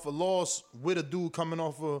coming off a loss with a dude coming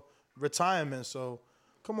off of retirement. So,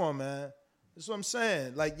 come on, man. That's what I'm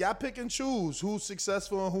saying. Like, y'all pick and choose who's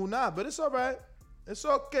successful and who not. But it's all right. It's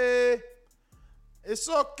okay. It's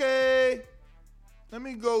okay. Let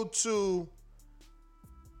me go to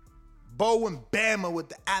Bo and Bama with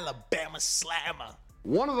the Alabama Slammer.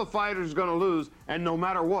 One of the fighters is going to lose, and no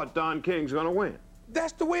matter what, Don King's going to win.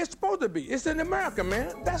 That's the way it's supposed to be. It's in America,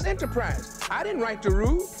 man. That's enterprise. I didn't write the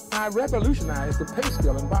rules. I revolutionized the pay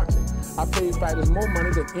scale in boxing. I paid fighters more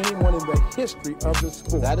money than anyone in the history of the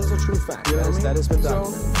sport. That is a true fact. You know what I mean? That has been done.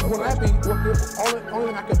 So when I be, the only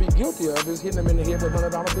thing I could be guilty of is hitting them in the head with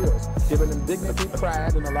 $100 bills, giving them dignity,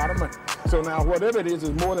 pride, and a lot of money. So now whatever it is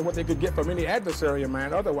more than what they could get from any adversary of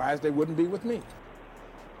mine. Otherwise, they wouldn't be with me.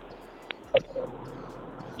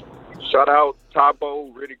 Shout out Ty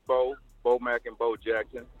Bo, Riddick Bowe, Bo Mack, and Bo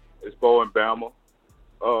Jackson. It's Bo and Bama.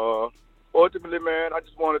 Ultimately, man, I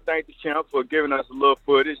just want to thank the champ for giving us a little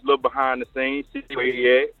footage, a little behind the scenes, see where he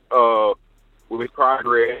at, with his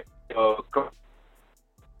progress,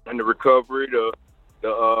 and the recovery,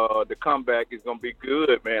 the comeback is gonna be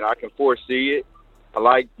good, man. I can foresee it. I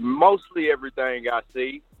like mostly everything I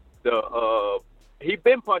see. He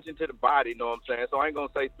been punching to the body, you know what I'm saying? So I ain't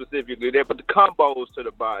gonna say specifically that, but the combos to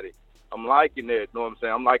the body, I'm liking that, you know what I'm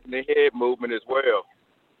saying? I'm liking the head movement as well.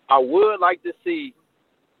 I would like to see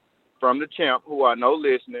from the champ, who I know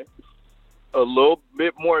listening, a little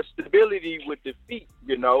bit more stability with the feet,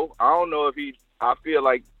 you know? I don't know if I feel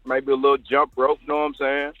like maybe a little jump rope, you know what I'm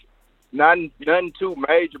saying? Nothing too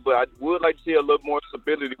major, but I would like to see a little more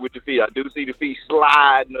stability with the feet. I do see the feet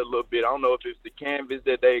sliding a little bit. I don't know if it's the canvas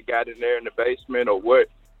that they got in there in the basement or what,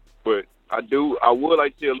 but I would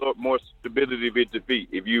like to see a little more stability with the feet.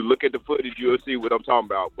 If you look at the footage, you'll see what I'm talking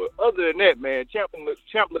about. But other than that, man, Champ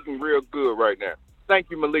looking real good right now. Thank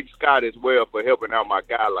you, Malik Scott, as well, for helping out my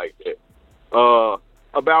guy like that.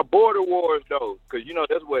 About Border Wars, though, because, you know,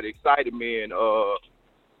 that's what excited me and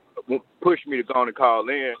pushed me to go on and call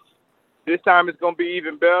in. This time it's going to be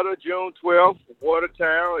even better. June 12th,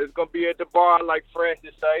 Watertown. It's going to be at the bar, like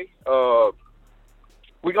Francis say.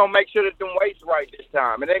 We're going to make sure that them weights right this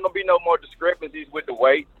time. It ain't going to be no more discrepancies with the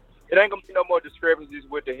weight. It ain't going to be no more discrepancies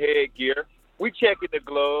with the headgear. We checking the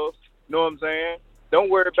gloves. You know what I'm saying?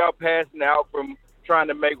 Don't worry about passing out from trying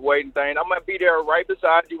to make weight and things. I'm going to be there right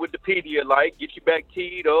beside you with the Pedialyte, get you back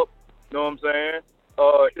teed up. You know what I'm saying?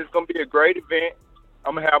 It's going to be a great event.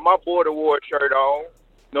 I'm going to have my Border War shirt on.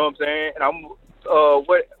 You know what I'm saying? And I'm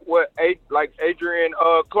like Adrian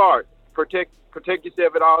Clark, protect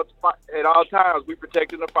yourself at all times. We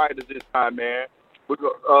protecting the fighters this time, man.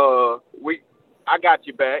 I got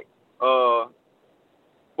you back.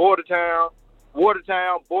 Watertown,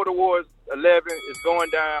 Border Wars 11 is going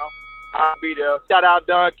down. I'll be there. Shout out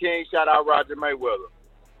Don King. Shout out Roger Mayweather.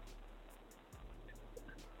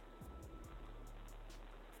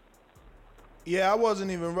 Yeah, I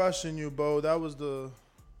wasn't even rushing you, Bo. That was the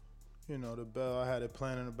bell. I had it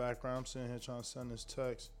playing in the background. I'm sitting here trying to send this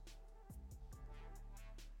text.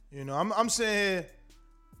 You know, I'm sitting here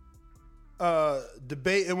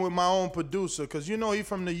debating with my own producer because, you know, he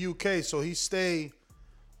from the UK, so he stay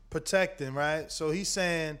protecting, right? So he's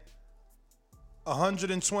saying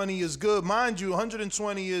 120 is good. Mind you,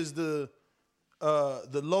 120 is the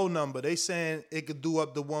low number. They saying it could do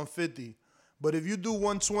up to 150. But if you do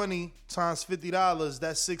 120 times $50,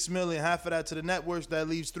 that's $6 million. Half of that to the networks, that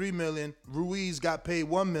leaves $3 million. Ruiz got paid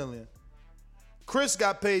 $1 million. Chris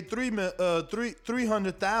got paid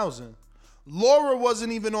 $300,000. Laura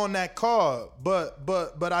wasn't even on that card,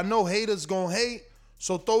 but I know haters gonna hate.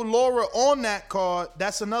 So throw Laura on that card.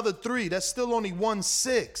 That's another 3. That's still only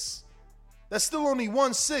 1.6. That's still only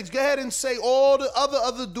 1.6. Go ahead and say all the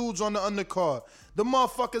other dudes on the undercard. The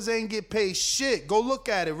motherfuckers ain't get paid shit. Go look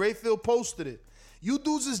at it. Rayfield posted it. You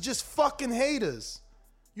dudes is just fucking haters.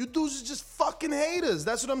 You dudes is just fucking haters.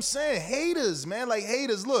 That's what I'm saying. Haters, man. Like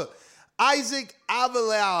haters. Look, Isaac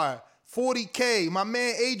Avalar, 40K. My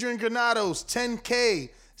man Adrian Granados, 10K.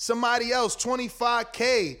 Somebody else,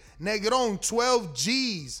 25K. Negron, 12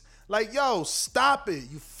 G's. Like, yo, stop it.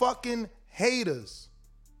 You fucking haters.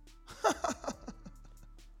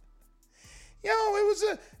 Yo,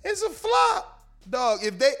 it's a flop. Dog,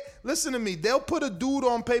 if they, listen to me, they'll put a dude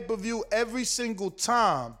on pay-per-view every single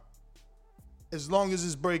time as long as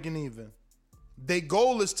it's breaking even. Their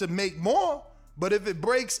goal is to make more, but if it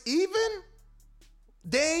breaks even,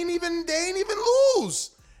 they ain't even lose.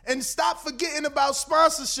 And stop forgetting about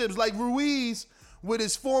sponsorships like Ruiz with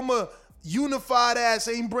his former unified ass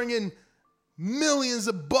ain't bringing millions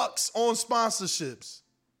of bucks on sponsorships.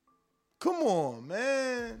 Come on,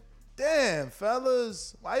 man. Damn,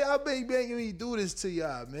 fellas. Why y'all making me do this to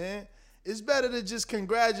y'all, man? It's better to just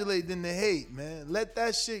congratulate than to hate, man. Let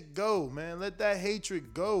that shit go, man. Let that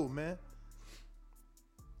hatred go, man.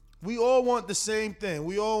 We all want the same thing.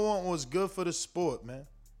 We all want what's good for the sport, man.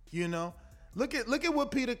 You know? Look at what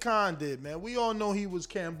Peter Khan did, man. We all know he was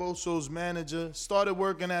Camboso's manager. Started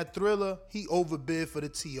working at Thriller. He overbid for the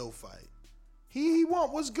T.O. fight. He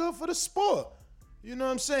want what's good for the sport. You know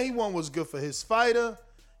what I'm saying? He want what's good for his fighter.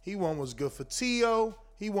 He want what's good for Tio.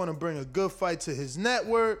 He want to bring a good fight to his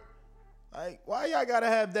network. Like, why y'all got to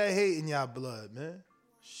have that hate in y'all blood, man?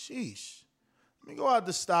 Sheesh. Let me go out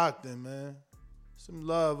to Stockton, man. Some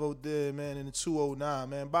love out there, man, in the 209,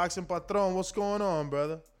 man. Boxing Patron, what's going on,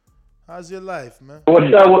 brother? How's your life, man?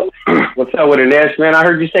 What's up with it, Ash, man? I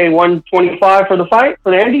heard you say 125 for the fight,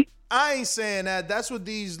 for the Andy? I ain't saying that. That's what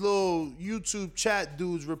these little YouTube chat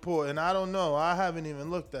dudes report, and I don't know. I haven't even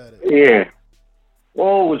looked at it. Yeah.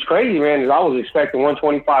 Well, what's crazy, man, is I was expecting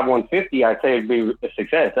 125, 150. I'd say it'd be a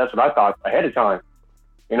success. That's what I thought ahead of time.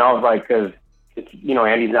 You know, I was like, because,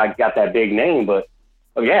 Andy's not got that big name, but,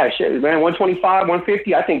 yeah, shit, man, 125,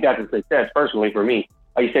 150, I think that's a success, personally, for me.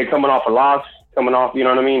 Like you said, coming off a loss, coming off, you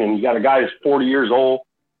know what I mean? And you got a guy that's 40 years old,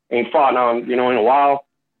 ain't fought on, in a while.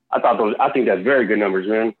 I think that's very good numbers,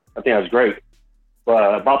 man. I think that's great.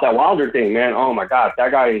 But about that Wilder thing, man, oh my God,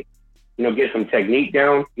 that guy, get some technique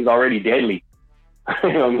down. He's already deadly.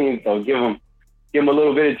 You know what I mean? So give him a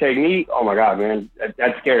little bit of technique. Oh my God, man,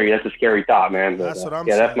 that's scary. That's a scary thought, man. But, that's what I'm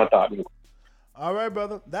saying. Yeah, that's my thought. Man. All right,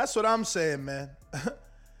 brother. That's what I'm saying, man.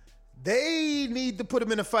 They need to put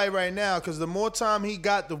him in a fight right now because the more time he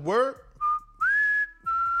got to work,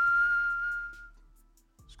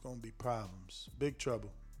 it's gonna be problems. Big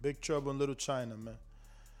trouble. Big trouble in Little China, man.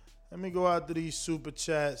 Let me go out to these super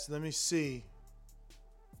chats. Let me see.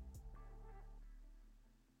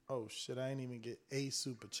 Oh, shit. I ain't even get a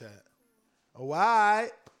super chat. Oh, all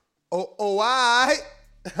right. Oh, all right.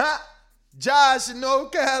 Josh in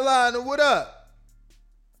North Carolina, what up?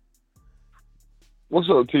 What's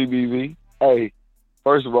up, TBV? Hey,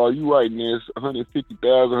 first of all, you writing this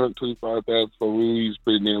 150,000, 125,000 for Ruiz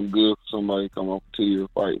pretty damn good for somebody to come off a 2-year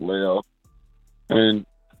fight layoff. And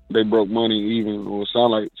they broke money even. Well,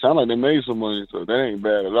 sound like they made some money, so that ain't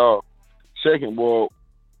bad at all. Second, boy,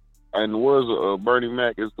 in the words of Bernie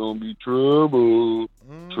Mac, it's gonna be trouble,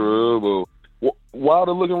 trouble. Why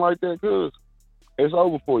they looking like that? Cause it's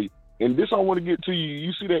over for you. And this I want to get to you.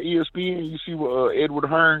 You see that ESPN? You see what Edward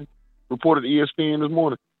Hearn reported to ESPN this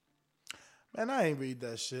morning? Man, I ain't read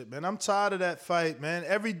that shit, man. I'm tired of that fight, man.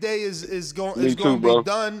 Every day is going to be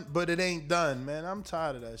done, but it ain't done, man. I'm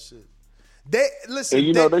tired of that shit. They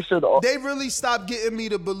listen. They really stopped getting me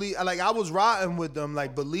to believe. Like I was riding with them,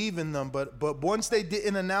 like believing them. But once they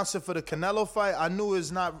didn't announce it for the Canelo fight, I knew it's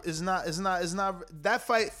not. That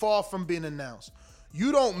fight far from being announced.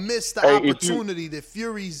 You don't miss the opportunity that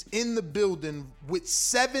Fury's in the building with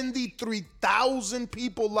 73,000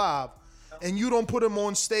 people live, and you don't put him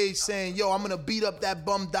on stage saying, "Yo, I'm gonna beat up that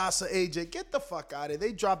bum Dasa AJ." Get the fuck out of here.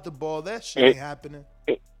 They dropped the ball. That shit ain't happening.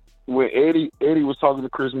 When Eddie was talking to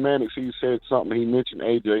Chris Mannix, he said something. He mentioned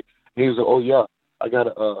AJ. He was like, "Oh yeah, I got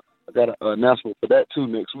an announcement for that too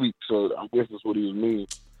next week." So I guess that's what he was meaning.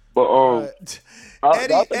 But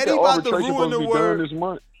Eddie about to ruin the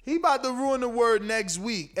word. He about to ruin the word next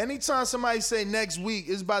week. Anytime somebody say next week,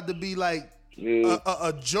 it's about to be like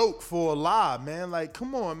a joke for a lie, man. Like,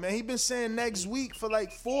 come on, man. He been saying next week for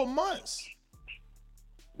like 4 months.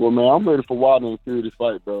 Well, man, I'm ready for Wilder and Fury to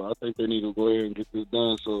fight, bro. I think they need to go ahead and get this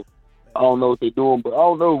done. So I don't know what they're doing, but I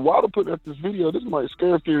don't know. Wilder putting up this video, this might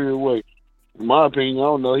scare Fury away. In my opinion, I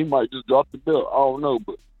don't know. He might just drop the belt. I don't know,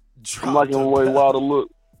 but I'm liking the way Wilder look.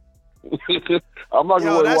 I'm not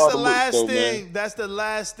gonna that's Wilder the last look, thing. man. That's the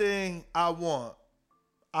last thing I want.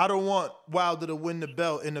 I don't want Wilder to win the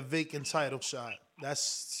belt in a vacant title shot.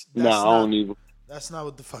 That's I don't even. That's not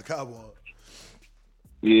what the fuck I want.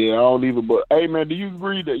 Yeah, I don't even. But hey, man, do you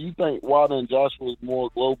agree that you think Wilder and Joshua is more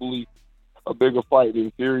globally a bigger fight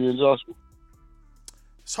than Fury and Joshua?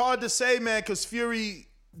 It's hard to say, man, because Fury,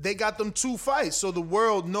 they got them 2 fights, so the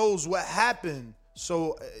world knows what happened.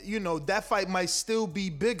 So, that fight might still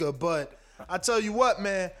be bigger, but I tell you what,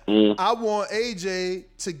 man, I want AJ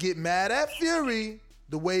to get mad at Fury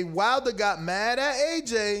the way Wilder got mad at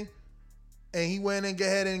AJ, and he went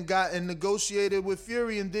and got and negotiated with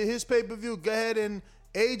Fury and did his pay-per-view. Go ahead and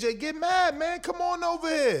AJ, get mad, man. Come on over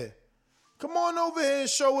here. Come on over here and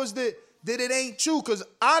show us that it ain't true. Because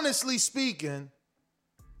honestly speaking,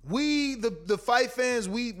 we, the fight fans,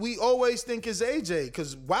 we always think it's AJ.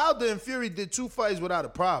 Because Wilder and Fury did 2 fights without a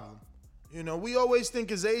problem. We always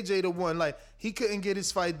think it's AJ the one. Like, he couldn't get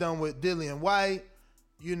his fight done with Dillian White.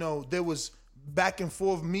 There was back and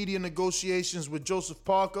forth media negotiations with Joseph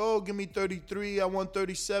Parker. Oh, give me 33. I want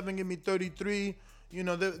 37. Give me 33.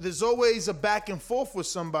 There's always a back and forth with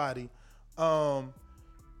somebody.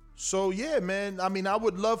 So, yeah, man. I mean, I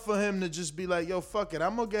would love for him to just be like, yo, fuck it.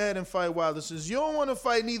 I'm going to go ahead and fight Wilder. Since you don't want to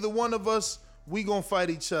fight neither one of us, we going to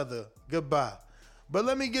fight each other. Goodbye. But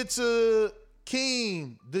let me get to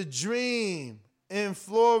Keem, the Dream in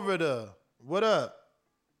Florida. What up?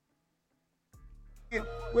 Wait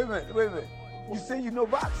a minute. You say you know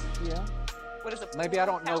boxing? Yeah. What is it? Maybe I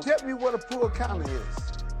don't know. Tell me what a pool counter is.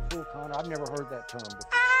 Pool counter? I've never heard that term before.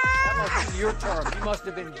 That must be your term. You must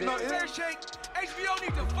have been. No, Fair Shake, HBO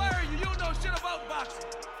need to fire you. You don't know shit about boxing.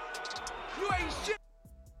 You ain't shit.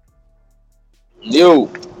 Yo.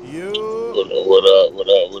 What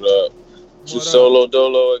up? Just Solo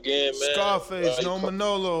Dolo again, man. Scarface, no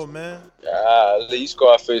Manolo, man. Golly,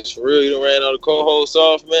 Scarface for real. You done ran all the co-hosts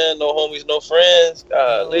off, man. No homies, no friends.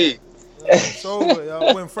 Golly. It's over,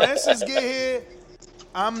 y'all. When Francis get here,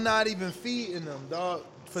 I'm not even feeding them, dog,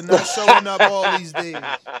 for not showing up all these days.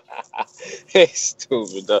 It's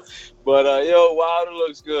stupid, dog. But yo, Wilder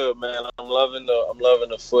looks good, man. I'm loving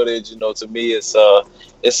the footage. You know, to me, it's a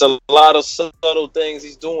lot of subtle things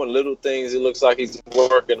he's doing, little things. It looks like he's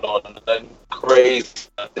working on nothing crazy.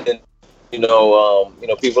 And, you know,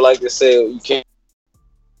 people like to say you can't.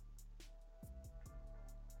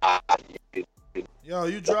 Yo,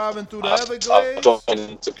 you driving through the Everglades? I'm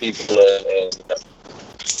talking to people and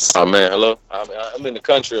oh man, hello. I'm in the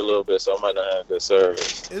country a little bit, so I might not have good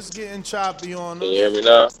service. It's getting choppy on us. Can you hear me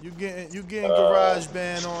now? You getting garage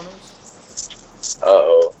band on us.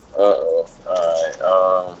 All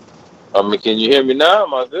right. Can you hear me now?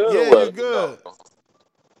 Am I good? Yeah, you're good.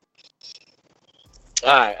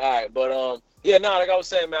 All right. But like I was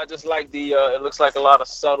saying, man, I just like the. It looks like a lot of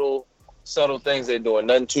subtle things they're doing.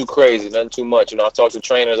 Nothing too crazy, nothing too much. You know, I talked to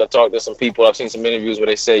trainers, I talked to some people, I've seen some interviews where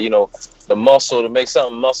they say, you know, the muscle, to make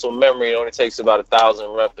something muscle memory, it only takes about 1,000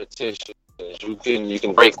 repetitions. You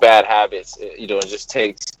can break bad habits. You know, it just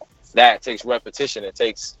takes repetition. It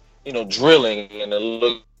takes, you know, drilling, and it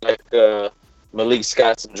looks like Malik's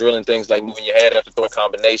got some drilling things like moving your head after throwing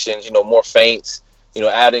combinations, you know, more feints, you know,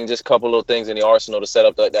 adding just a couple little things in the arsenal to set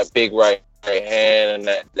up that big right hand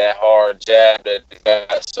and that hard jab that they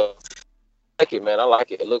got. So I like it, man. I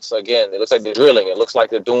like it. It looks like they're drilling. It looks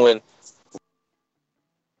like they're doing.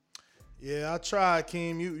 Yeah, I tried,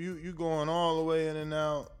 Keem. You going all the way in and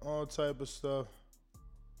out, all type of stuff.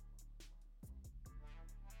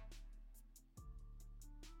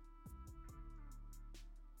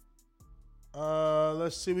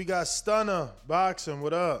 Let's see. We got Stunner boxing.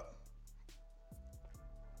 What up?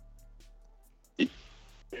 Yo,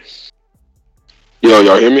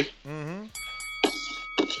 y'all hear me? Mm-hmm.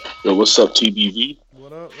 Yo, what's up, TBV?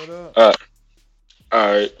 What up? All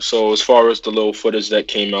right. So as far as the little footage that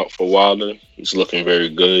came out for Wilder, he's looking very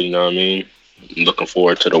good. You know what I mean? I'm looking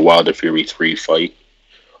forward to the Wilder Fury 3 fight.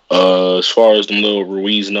 As far as the little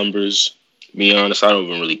Ruiz numbers, to be honest, I don't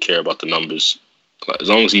even really care about the numbers. As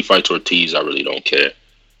long as he fights Ortiz, I really don't care.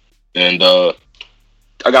 And I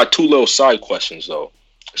got two little side questions though.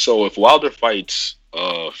 So if Wilder fights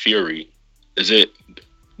Fury, is it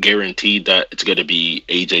guaranteed that it's going to be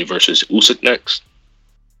AJ versus Usyk next?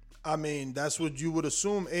 I mean, that's what you would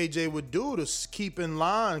assume AJ would do to keep in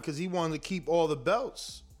line because he wanted to keep all the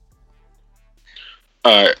belts.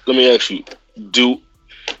 All right, let me ask you,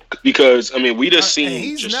 because I mean we just seen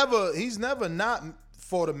he's never not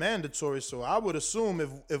fought a mandatory, so I would assume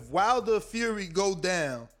if Wilder Fury go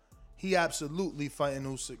down, he absolutely fighting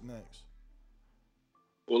Usyk next.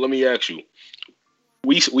 Well, let me ask you.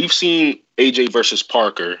 We've seen AJ versus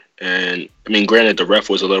Parker, and I mean, granted, the ref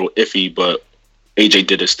was a little iffy, but AJ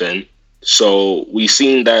did his thing. So we've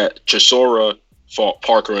seen that Chisora fought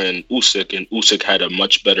Parker and Usyk had a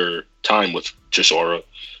much better time with Chisora.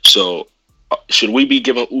 So should we be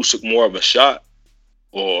giving Usyk more of a shot,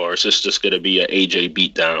 or is this just going to be an AJ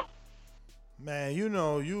beatdown? Man, you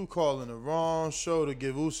know, you calling the wrong show to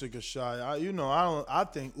give Usyk a shot. I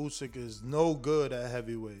think Usyk is no good at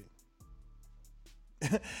heavyweight.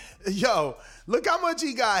 Yo, look how much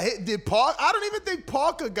he got hit. I don't even think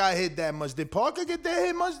Parker got hit that much. Did Parker get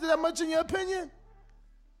that much in your opinion?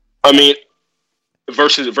 I mean,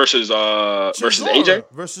 versus AJ?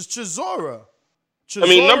 Versus Chisora. I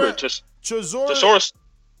mean, Chisora,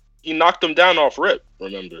 he knocked him down off rip,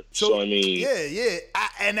 remember? So, I mean... Yeah.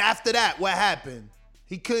 And after that, what happened?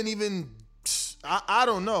 He couldn't even... I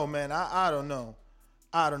don't know, man. I don't know.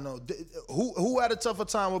 Who had a tougher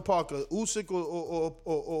time with Parker, Usyk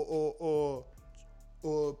or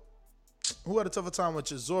who had a tougher time with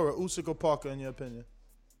Chisora, Usyk or Parker, in your opinion?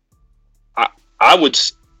 I would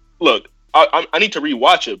look. I need to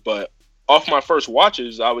rewatch it, but off my first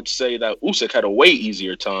watches, I would say that Usyk had a way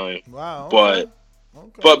easier time. Wow.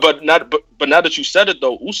 Okay. But now that you said it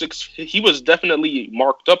though, Usyk he was definitely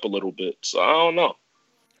marked up a little bit. So I don't know.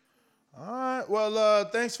 All right. Well,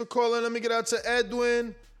 thanks for calling. Let me get out to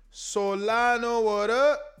Edwin Solano. What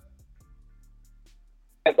up?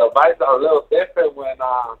 The vibes are a little different when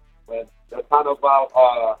they're talking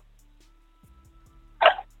about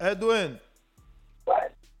Edwin.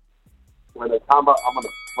 When they're talking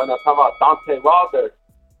about Dante Wilder.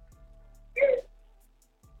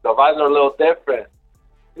 The vibes are a little different.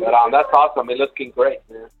 But that's awesome. It's looking great,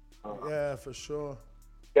 man. Yeah, for sure.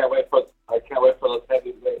 I can't wait for those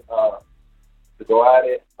heavyweights to go at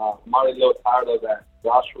it. I'm already a little tired of that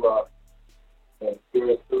Joshua and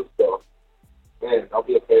Fury too. So, man, that'll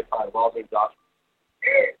be a great fight. Wilder and Joshua.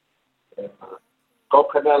 And, go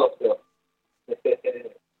Canelo still.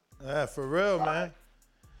 Yeah, for real, man.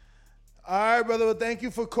 All right, brother. Well, thank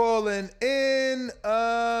you for calling in.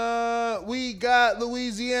 We got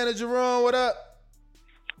Louisiana. Jerome, what up?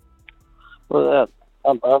 Well,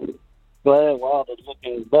 I'm glad Wilder's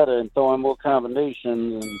looking better and throwing more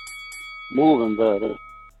combinations and moving better.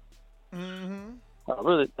 I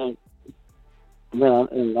really think, man,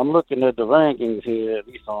 and I'm looking at the rankings here, at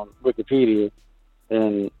least on Wikipedia,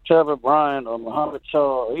 and Trevor Bryan or Muhammad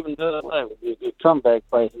Shah or even Doug Light would be a good comeback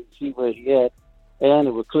fight to see where he at, and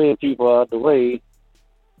it would clear people out the way.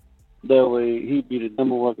 That way he'd be the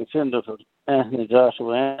number one contender for Anthony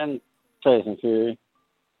Joshua and Tyson Fury.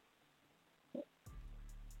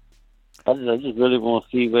 I just really want to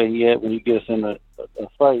see where he at when he gets in a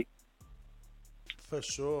fight. For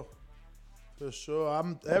sure. For sure. I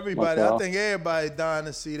think everybody dying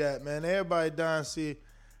to see that, man. Everybody dying to see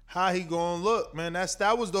how he gonna look, man.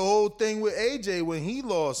 That was the whole thing with AJ when he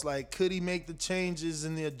lost. Like, could he make the changes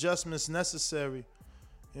and the adjustments necessary?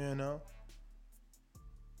 You know?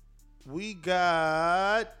 We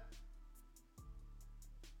got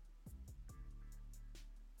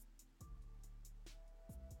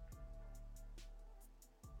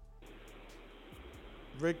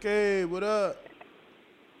Ricky, what up?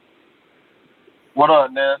 What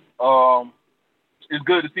up, man? It's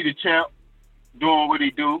good to see the champ doing what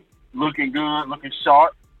he do, looking good, looking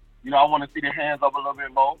sharp. You know, I want to see the hands up a little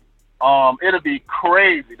bit more. It'll be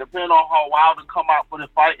crazy, depending on how Wilder come out for the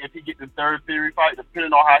fight. If he get the third Fury fight,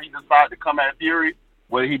 depending on how he decides to come at Fury,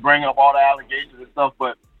 whether he bring up all the allegations and stuff.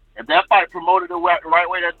 But if that fight promoted the right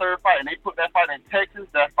way, that third fight, and they put that fight in Texas,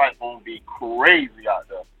 that fight gonna be crazy out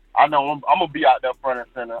there. I know I'm gonna be out there front and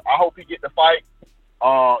center. I hope he get the fight.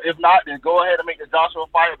 If not, then go ahead and make the Joshua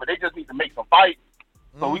fight. But they just need to make some fights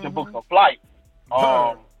so we can book some flights.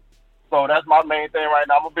 So that's my main thing right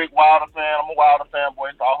now. I'm a big Wilder fan. I'm a Wilder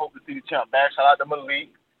fanboy, so I hope to see the champ back. Shout out to Malik.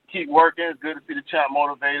 Keep working. It's good to see the champ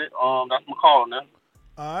motivated. That's my call, man.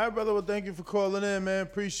 All right, brother. Well, thank you for calling in, man.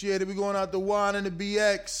 Appreciate it. We going out to Juan and the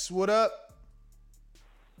BX. What up?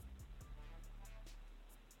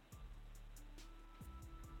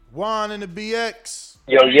 Juan and the BX.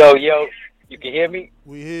 Yo. You can hear me?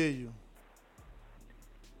 We hear you.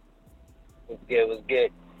 What's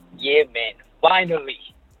good? Yeah, man. Finally.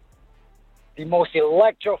 The most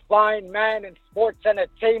electrifying man in sports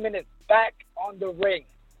entertainment is back on the ring.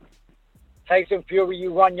 Tyson Fury,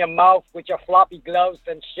 you run your mouth with your floppy gloves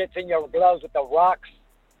and shits in your gloves with the rocks.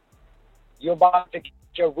 You're about to get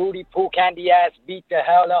your Rudy Poo candy ass beat the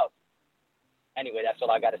hell up. Anyway, that's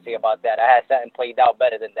all I got to say about that. I had something played out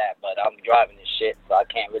better than that, but I'm driving this shit, so I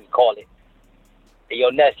can't really call it. Hey, yo,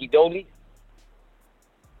 Ness, you Dolly?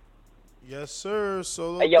 Yes, sir.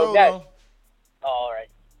 Solo hey, yo, Dolo. Ness. Oh, all right.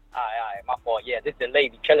 All right, my fault. Yeah, this delay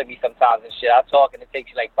be killing me sometimes and shit. I talk and it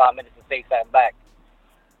takes you like 5 minutes to say something back.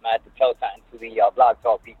 I have to tell something to the Blog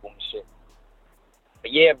Talk people and shit.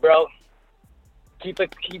 But yeah, bro, keep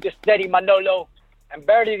it steady, Manolo, and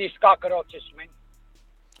bury these cockroaches, man.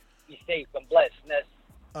 Be safe and blessed, Ness.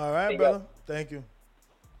 All right, brother. Thank you.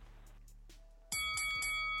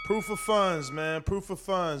 Proof of funds, man. Proof of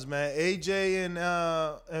funds, man. AJ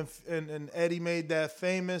and Eddie made that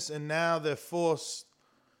famous, and now they're forced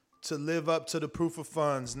to live up to the proof of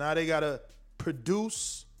funds. Now they gotta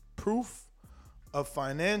produce proof of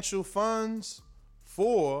financial funds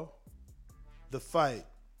for the fight.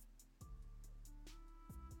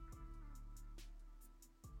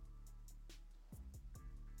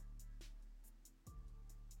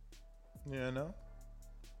 You know?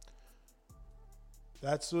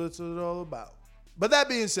 That's what it's all about. But that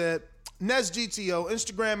being said, Ness GTO,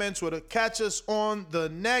 Instagram and Twitter. Catch us on the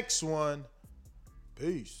next one.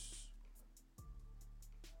 Peace.